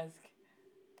mask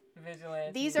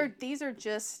vigilante. These are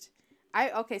just I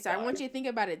want you to think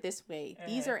about it this way.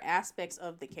 These are aspects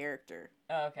of the character.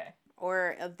 Oh, okay.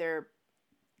 Or of their,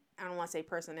 I don't want to say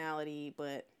personality,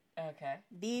 but okay.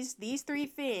 These three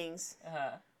things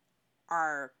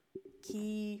are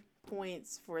key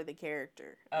points for the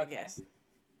character, I guess.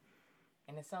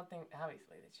 And it's something,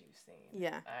 obviously, that you've seen.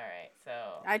 Yeah. All right,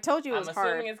 so... I told you it was hard.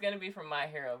 I'm assuming it's going to be from My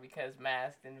Hero, because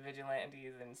masked and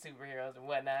vigilantes and superheroes and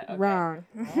whatnot. Okay. Wrong.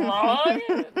 Wrong?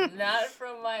 Not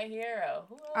from My Hero.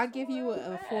 Who else? I'll give you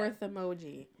a fourth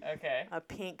emoji. Okay. A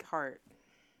pink heart.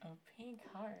 A pink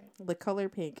heart? The color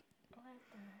pink. What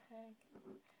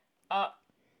the heck?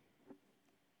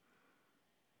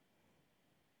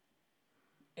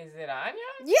 Is it Anya?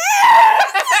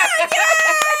 Yes!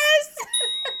 Yes!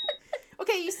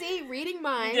 Okay, you see, reading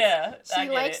minds. Yeah, She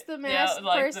likes the masked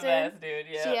person. The masked dude,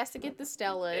 yeah. She has to get the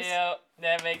Stellas. Yeah,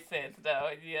 that makes sense, though,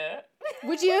 yeah.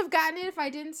 Would you have gotten it if I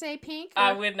didn't say pink?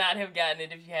 I would not have gotten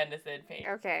it if you hadn't have said pink.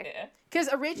 Okay. Yeah. Because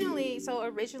originally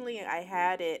I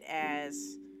had it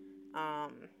as,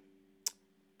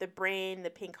 the brain, the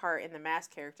pink heart, and the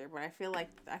mask character, but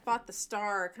I thought the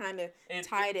star kind of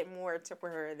tied it more to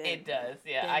her than it does.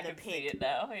 Yeah, I can see it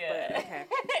now. Yeah, but, okay.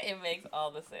 It makes all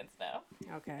the sense now.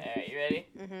 Okay. All right, you ready?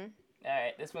 Mhm. All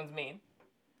right, this one's mean.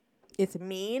 It's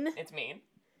mean. It's mean.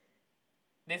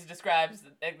 This describes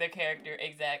the character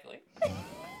exactly.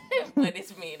 But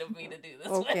it's mean of me to do this.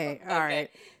 Okay. All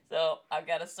right. So I've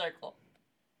got a circle.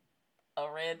 A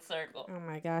red circle. Oh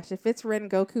my gosh! If it's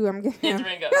Rengoku, I'm gonna. It's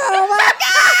Rengoku. Oh my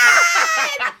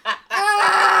god!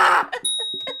 Ah!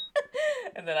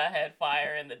 And then I had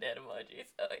fire and the dead emoji.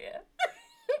 So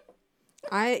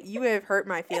yeah. You have hurt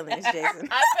my feelings, Jason.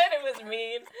 I said it was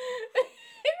mean.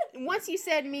 Once you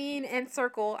said mean and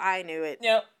circle, I knew it.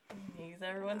 Yep. He's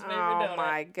everyone's favorite donut. Oh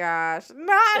my gosh!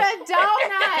 Not a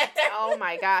donut. Oh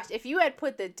my gosh! If you had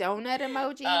put the donut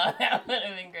emoji, that would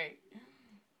have been great.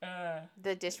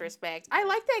 The disrespect. I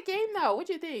like that game though. What'd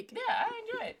you think? Yeah, I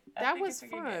enjoy it. That was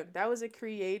fun. That was a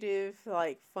creative,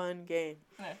 fun game.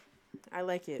 Yeah. I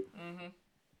like it.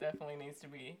 Definitely needs to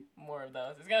be more of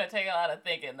those. It's gonna take a lot of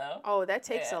thinking though. Oh, that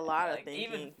takes a lot of thinking.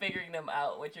 Even figuring them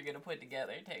out, what you're gonna put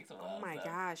together, takes a while. Oh my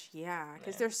gosh, yeah.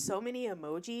 Because there's so many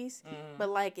emojis,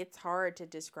 but it's hard to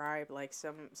describe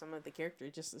some of the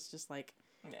characters. It's just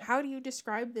how do you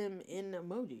describe them in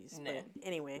emojis? Yeah. But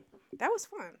anyway, that was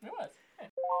fun. It was. Yeah.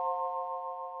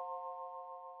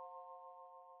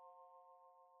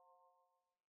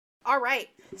 All right,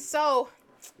 so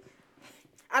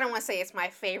I don't want to say it's my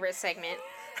favorite segment.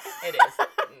 It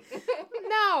is.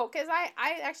 No, because I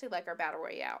actually like our battle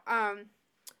royale.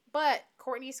 But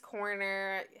Courtney's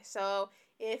Corner. So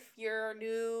if you're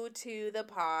new to the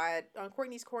pod, on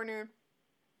Courtney's Corner,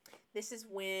 this is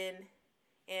when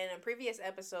in a previous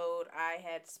episode I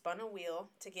had spun a wheel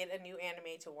to get a new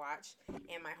anime to watch,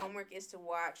 and my homework is to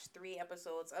watch 3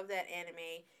 episodes of that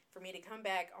anime for me to come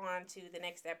back on to the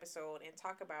next episode and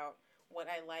talk about what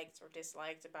I liked or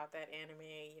disliked about that anime,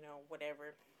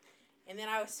 whatever. And then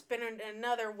I was spinning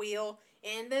another wheel,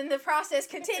 and then the process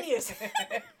continues. It's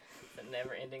a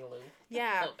never-ending loop.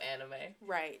 Yeah. Of anime.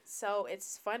 Right. So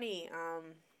it's funny.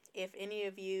 If any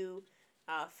of you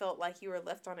felt like you were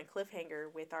left on a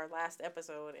cliffhanger with our last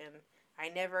episode, and I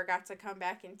never got to come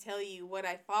back and tell you what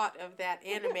I thought of that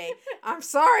anime, I'm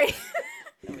sorry.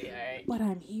 It'll be alright. But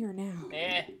I'm here now.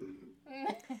 Yeah.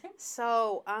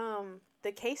 So,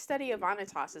 the case study of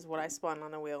Vanitas is what I spun on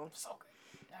the wheel. So good.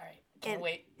 Alright. Can't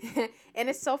wait. And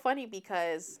it's so funny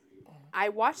because I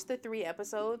watched the 3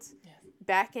 episodes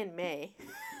back in May.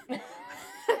 But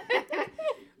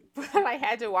I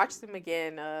had to watch them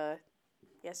again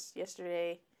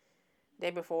yesterday,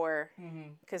 day before,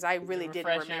 because I really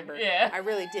didn't remember. Yeah. I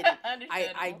really didn't.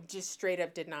 I just straight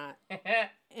up did not.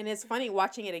 And it's funny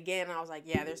watching it again. I was like,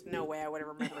 yeah, there's no way I would have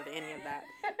remembered any of that.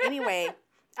 Anyway,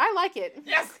 I like it.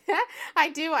 Yes. I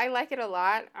do. I like it a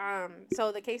lot.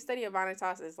 So the case study of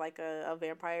Vanitas is like a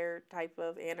vampire type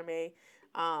of anime.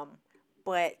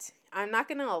 But I'm not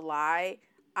gonna lie,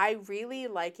 I really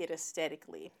like it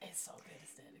aesthetically. It's so good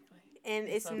aesthetically. And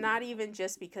it's so not even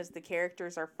just because the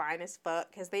characters are fine as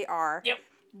fuck, because they are. Yep.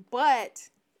 But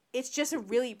it's just a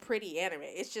really pretty anime.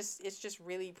 It's just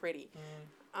really pretty.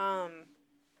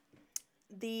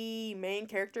 The main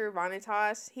character,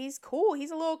 Vanitas, he's cool.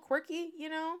 He's a little quirky,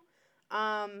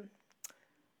 I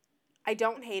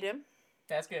don't hate him.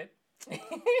 That's good.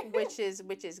 which is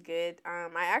good. I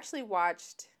actually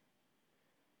watched.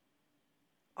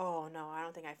 Oh no, I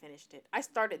don't think I finished it. I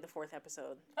started the 4th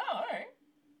episode. Oh, all right.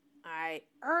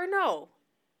 No.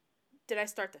 Did I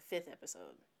start the 5th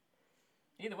episode?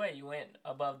 Either way, you went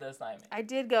above the assignment. I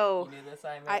did go. You knew the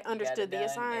assignment. I understood the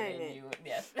assignment.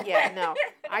 Yes. Yeah, no.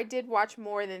 I did watch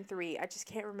more than 3. I just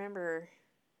can't remember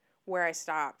where I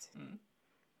stopped.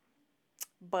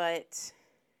 But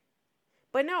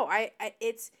no,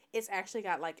 it's actually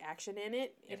got action in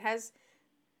it. It has.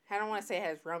 I don't want to say it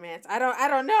has romance. I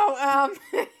don't know.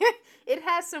 It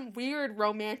has some weird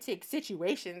romantic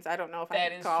situations. I don't know if I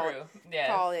can call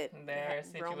it. There are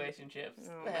situationships.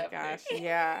 Oh my gosh,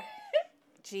 yeah.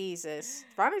 Jesus,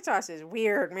 Vanitas is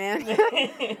weird, man.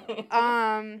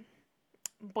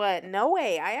 But Noe,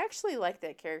 I actually like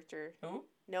that character. Who?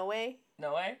 Noe.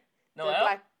 Noel.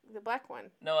 The black one.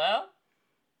 Noel.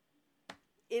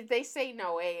 If they say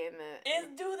Noe in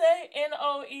the... Do they?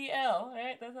 Noel,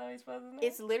 right? That's how he's supposed to name?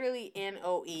 It's literally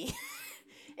Noe.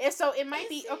 So it might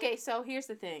be okay. So here's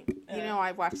the thing. You know,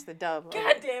 I watched the dub.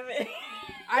 God damn it!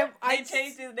 They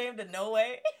changed his name to No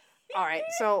Way. All right,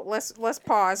 so let's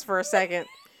pause for a second.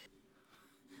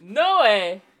 No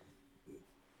Way.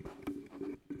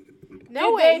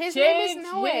 No Way. His name is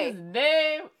No No Way. His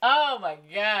name. Oh my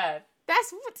god.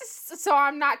 That's what. So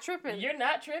I'm not tripping. You're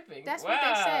not tripping. That's wow. what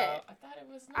they said. I thought it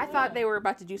was. I thought they were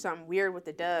about to do something weird with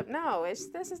the dub. No,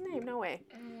 that's his name. No Way.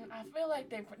 I feel like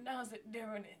they pronounce it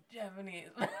different in Japanese.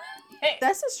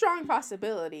 That's a strong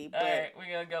possibility. But, all right,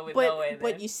 we're gonna go with No Way.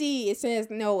 But you see, it says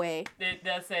No Way. It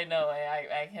does say No Way.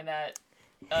 I cannot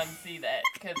unsee that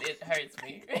because it hurts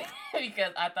me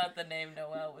because I thought the name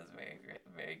Noel was very good.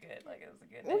 Like, it was a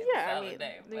good name. Well, yeah, solid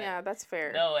name. Yeah, that's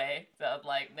fair. No way. So I was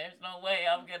like, there's no way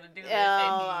I'm gonna do this.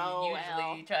 Oh, and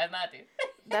he usually tries not to.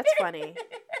 That's funny.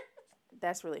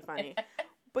 That's really funny.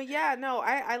 But yeah, no,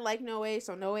 I like No Way.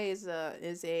 So No Way is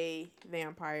a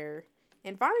vampire,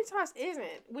 and Vanitas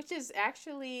isn't, which is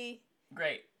actually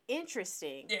great,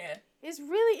 interesting. Yeah, it's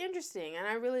really interesting, and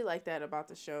I really like that about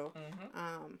the show.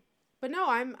 Mm-hmm. But no,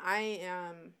 I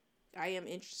am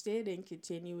interested in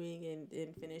continuing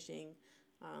and finishing.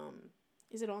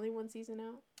 Is it only one season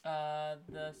out?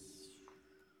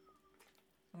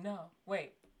 No,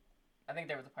 wait. I think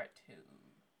there was a part 2.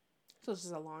 So it's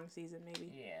just a long season,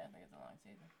 maybe. Yeah, I think it's a long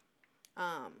season.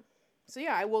 So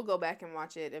yeah, I will go back and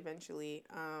watch it eventually.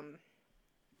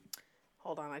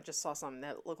 Hold on, I just saw something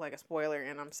that looked like a spoiler,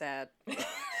 and I'm sad. I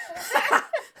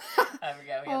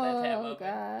forgot we had that tab open. Oh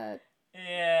God.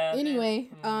 Yeah. Anyway,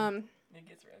 it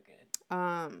gets real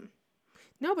good.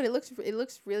 No, but it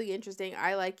looks really interesting.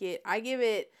 I like it. I give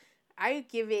it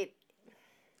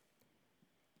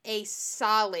a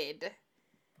solid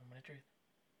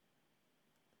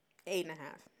 8.5.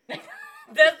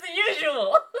 That's the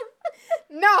usual.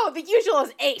 No, the usual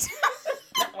is 8.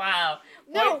 Wow.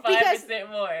 No, 0.5%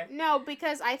 more. No,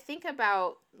 because I think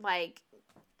about like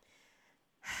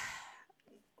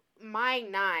my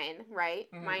 9,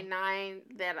 right? Mm-hmm. My 9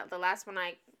 that the last one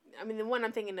the one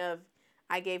I'm thinking of,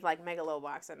 I gave like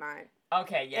Megalobox a 9.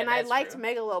 Okay, yeah, and I liked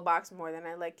Megalobox more than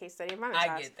I like Case Study of Vanitas.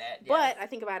 I get that, yes. But I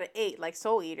think about it 8, like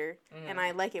Soul Eater, and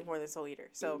I like it more than Soul Eater.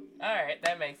 So all right,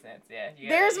 that makes sense. Yeah.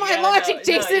 There's my logic,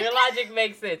 Jason. No, your logic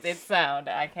makes sense. It's sound.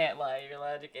 I can't lie. Your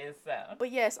logic is sound.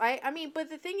 But yes, but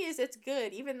the thing is, it's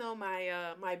good. Even though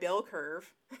my bell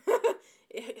curve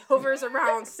it hovers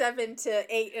around 7 to 8.5.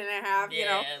 Yeah, you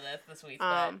know. Yeah, that's the sweet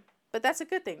spot. But that's a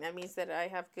good thing. That means that I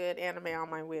have good anime on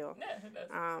my wheel. Yeah, it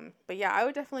does. But yeah, I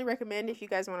would definitely recommend if you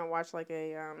guys want to watch like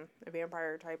a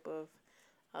vampire type of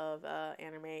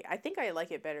anime. I think I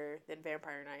like it better than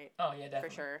Vampire Knight. Oh yeah, definitely.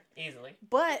 For sure. Easily.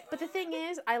 But the thing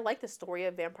is, I like the story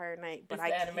of Vampire Knight, but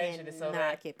I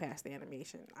cannot get past the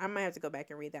animation. I might have to go back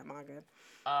and read that manga.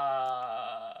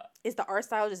 Is the art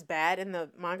style just bad in the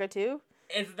manga too?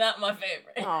 It's not my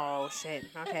favorite. Oh shit.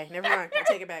 Okay, never mind. I'll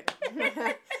take it back.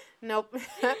 Nope.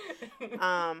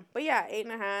 But yeah,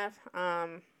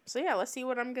 8.5. So yeah, let's see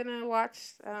what I'm gonna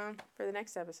watch for the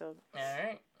next episode. All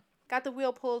right. Got the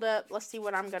wheel pulled up. Let's see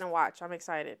what I'm gonna watch. I'm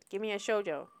excited. Give me a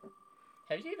shoujo.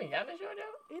 Have you even gotten a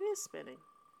shoujo? It is spinning.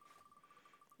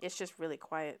 It's just really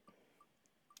quiet.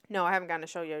 No, I haven't gotten a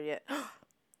shoujo yet.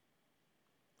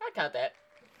 I got that.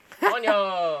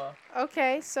 Ponyo.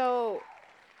 Okay, so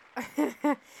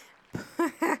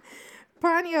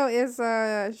Ponyo is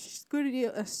a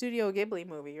Studio Ghibli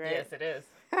movie, right? Yes, it is.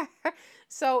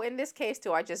 So in this case,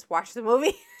 do I just watch the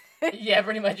movie? Yeah,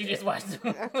 pretty much you just watch the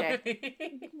movie.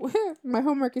 Okay. My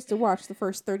homework is to watch the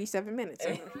first 37 minutes.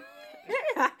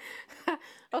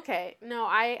 Okay. No,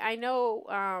 I know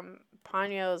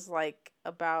Ponyo's like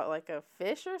about like a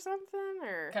fish or something,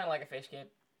 or kind of like a fish kid.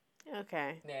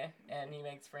 Okay. Yeah, and he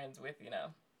makes friends with,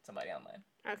 somebody online.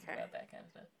 Okay. About that kind of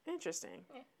stuff. Interesting.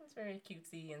 Yeah, it's very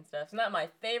cutesy and stuff. It's not my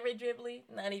favorite Ghibli,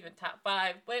 not even top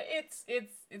 5, but it's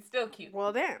still cute.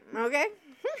 Well then, okay.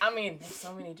 I mean, there's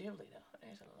so many Ghibli though.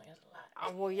 There's a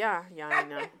lot. Well, yeah, I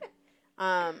know.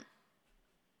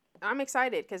 I'm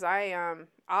excited because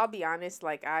I'll be honest,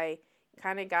 like I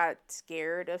kind of got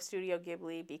scared of Studio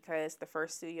Ghibli because the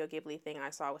first Studio Ghibli thing I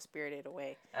saw was Spirited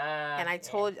Away, and I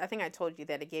think I told you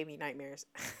that it gave me nightmares.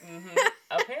 Mm-hmm.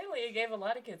 Apparently, it gave a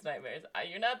lot of kids nightmares.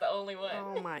 You're not the only one.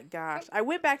 Oh my gosh! I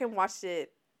went back and watched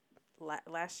it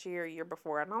last year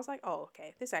before, and I was like, "Oh,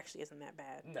 okay, this actually isn't that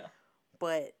bad." No.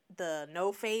 But the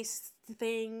no face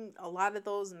thing, a lot of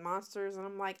those monsters, and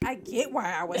I'm like, I get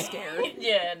why I was scared.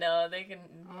 Yeah, no, they can.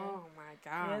 Oh my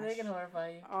gosh. Yeah, they can horrify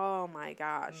you. Oh my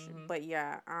gosh. Mm-hmm. But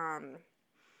yeah,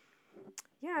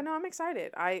 no, I'm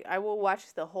excited. I will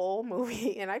watch the whole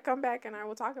movie and I come back and I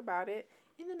will talk about it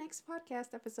in the next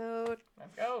podcast episode.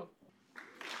 Let's go.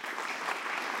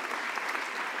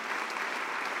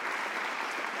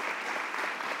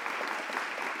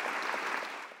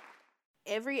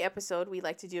 every episode, we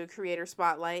like to do a creator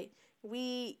spotlight.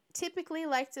 We typically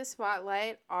like to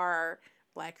spotlight our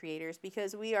Black creators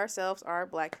because we ourselves are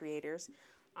Black creators.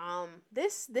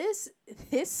 This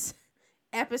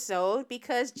episode,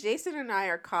 because Jason and I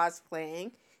are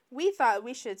cosplaying, we thought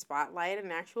we should spotlight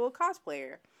an actual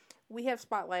cosplayer. We have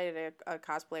spotlighted a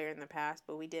cosplayer in the past,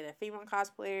 but we did a female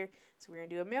cosplayer, so we're gonna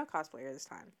do a male cosplayer this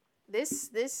time.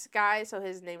 This guy, so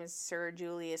his name is Sir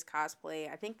Julius Cosplay.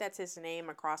 I think that's his name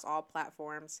across all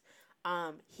platforms.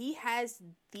 He has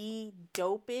the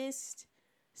dopest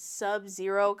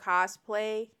Sub-Zero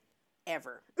cosplay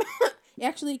ever.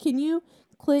 Actually, can you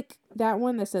click that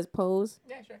one that says pose?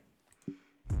 Yeah, sure.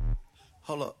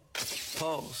 Hold up.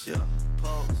 Pose. Yeah.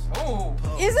 Pose. Oh.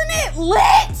 Isn't it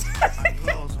lit?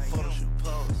 Pose.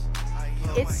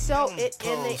 It's so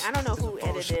I don't know who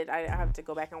edited. I have to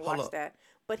go back and watch that.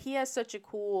 But he has such a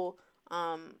cool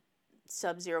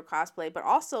Sub-Zero cosplay. But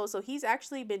also, so he's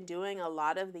actually been doing a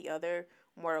lot of the other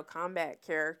Mortal Kombat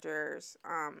characters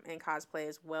in cosplay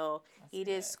as well. He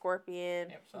did Scorpion.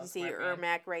 Yep, you see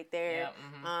Ermac right there.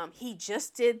 Yeah, he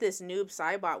just did this Noob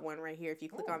Saibot one right here. If you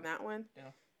click on that one.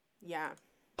 Yeah.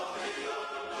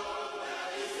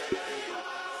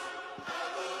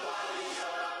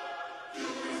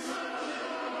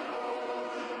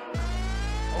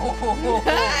 Isn't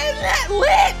that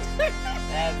lit?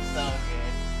 That's so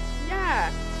good.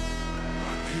 Yeah.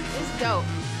 It's dope.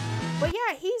 But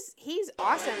yeah, he's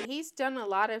awesome. He's done a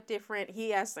lot of different.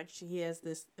 He has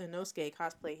this Inosuke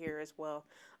cosplay here as well.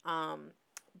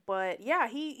 But yeah,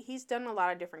 he's done a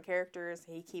lot of different characters.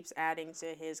 He keeps adding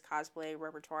to his cosplay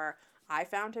repertoire. I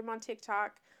found him on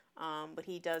TikTok, but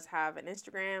he does have an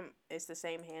Instagram. It's the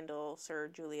same handle, Sir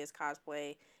Julius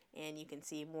Cosplay, and you can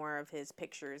see more of his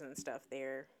pictures and stuff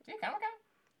there. Yeah, Comic-Con?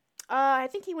 I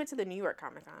think he went to the New York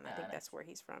Comic Con. I think that's where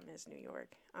he's from, is New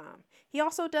York. He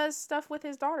also does stuff with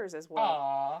his daughters as well.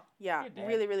 Aww. Yeah,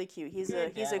 really, really cute. He's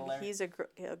a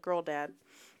girl dad.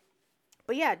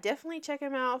 But yeah, definitely check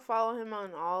him out. Follow him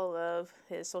on all of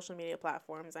his social media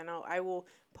platforms. I know I will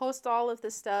post all of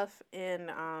the stuff in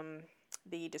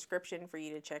the description for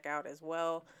you to check out as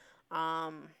well.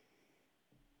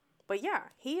 But yeah,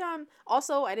 he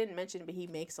also, I didn't mention, but he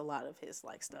makes a lot of his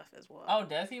stuff as well. Oh,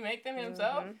 does he make them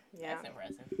himself? Yeah. That's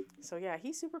impressive. So yeah,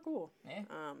 he's super cool. Yeah.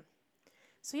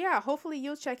 So yeah, hopefully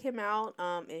you'll check him out.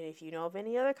 And if you know of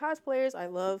any other cosplayers, I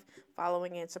love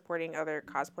following and supporting other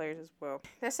cosplayers as well.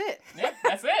 That's it. Yeah,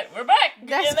 that's it. We're back.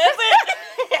 That's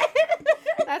it.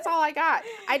 That's all I got.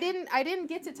 I didn't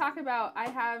get to talk about. I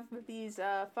have these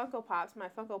Funko Pops, my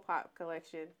Funko Pop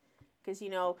collection. Because,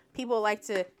 people like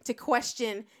to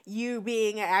question you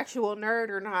being an actual nerd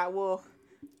or not. Well,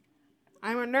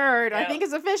 I'm a nerd. Yeah. I think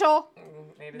it's official.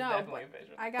 It is definitely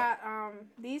official. I got,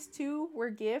 these two were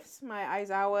gifts. My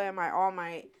Aizawa and my All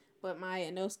Might. But my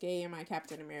Inosuke and my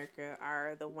Captain America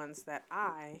are the ones that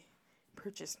I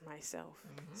purchased myself.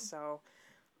 Mm-hmm. So,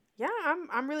 yeah,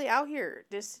 I'm really out here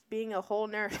just being a whole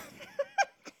nerd.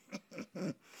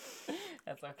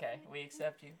 That's okay. We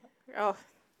accept you. Oh,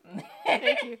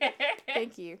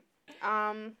 Thank you.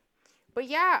 But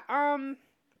yeah,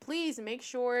 please make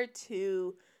sure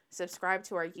to subscribe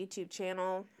to our YouTube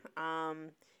channel.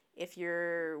 If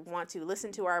you want to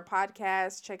listen to our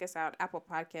podcast, check us out, Apple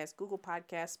Podcasts, Google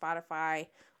Podcasts, Spotify,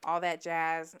 all that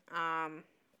jazz.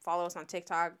 Follow us on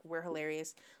TikTok. We're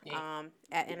hilarious. Yeah.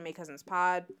 At Anime Cousins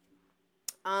Pod.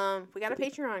 We got a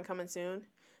Patreon coming soon.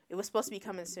 It was supposed to be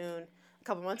coming soon a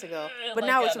couple months ago, but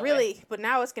now it's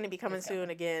going to be coming soon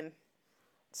again.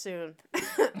 Soon.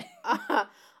 I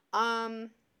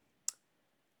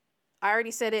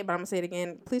already said it, but I'm going to say it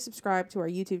again. Please subscribe to our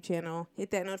YouTube channel. Hit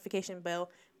that notification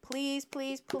bell. Please,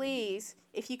 please, please,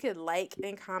 if you could like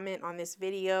and comment on this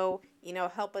video,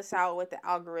 help us out with the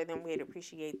algorithm. We'd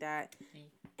appreciate that.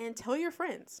 And tell your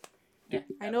friends. Yeah.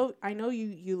 I know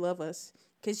you love us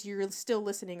because you're still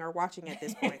listening or watching at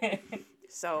this point.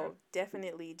 So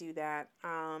definitely do that.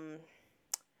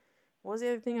 What was the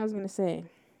other thing I was going to say?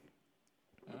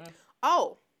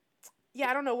 Oh, yeah,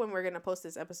 I don't know when we're going to post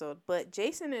this episode, but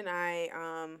Jason and I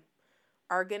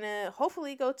are going to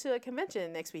hopefully go to a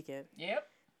convention next weekend. Yep.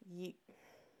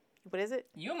 What is it?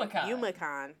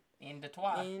 Yumacon. In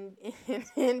Detroit.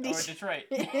 In Detroit.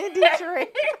 In Detroit.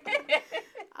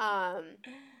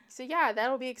 So yeah,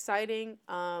 that'll be exciting.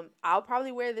 I'll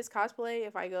probably wear this cosplay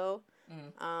if I go.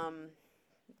 Mm.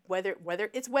 Whether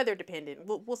it's weather dependent.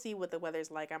 We'll see what the weather's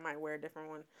like. I might wear a different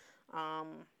one.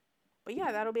 But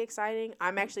yeah, that'll be exciting.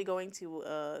 I'm actually going to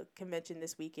a convention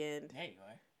this weekend. There you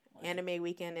are. Anime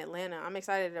Weekend Atlanta. I'm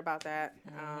excited about that.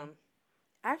 Mm-hmm.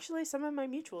 Actually, some of my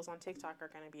mutuals on TikTok are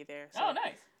going to be there. So oh,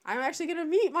 nice. I'm actually going to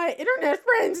meet my internet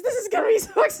friends. This is going to be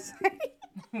so exciting.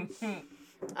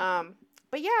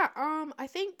 But yeah, I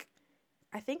think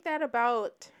that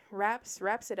about wraps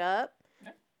it up.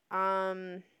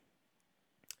 Yeah.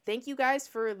 Thank you guys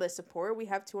for the support. We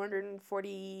have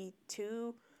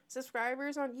 242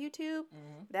 subscribers on YouTube.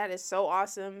 Mm-hmm. That is so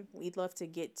awesome. We'd love to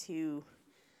get to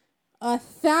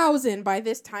 1,000 by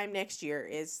this time next year.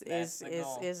 Is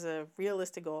a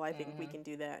realistic goal. I think we can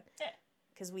do that. Yeah.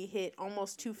 Because we hit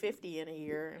almost 250 in a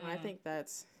year, and I think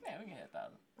that's. Yeah, we can hit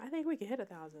 1,000. I think we can hit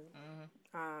 1,000.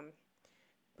 Mm-hmm.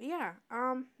 But yeah.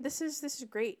 This is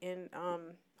great. And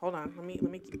hold on. Let me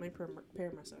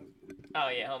prepare myself. Oh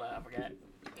yeah, hold on, I forgot.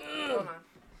 Hold on.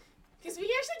 Because we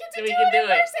actually get to We do can it in do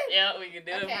it. person. Yeah, we can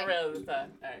do it Okay. for real this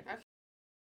time. All right. Okay.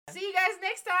 See you guys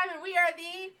next time, and we are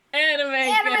the Anime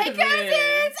Cousins.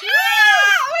 Ah!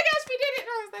 Oh my gosh, we did it!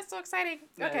 Oh, that's so exciting.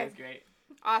 Yeah, Okay, that's great.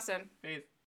 awesome. Peace.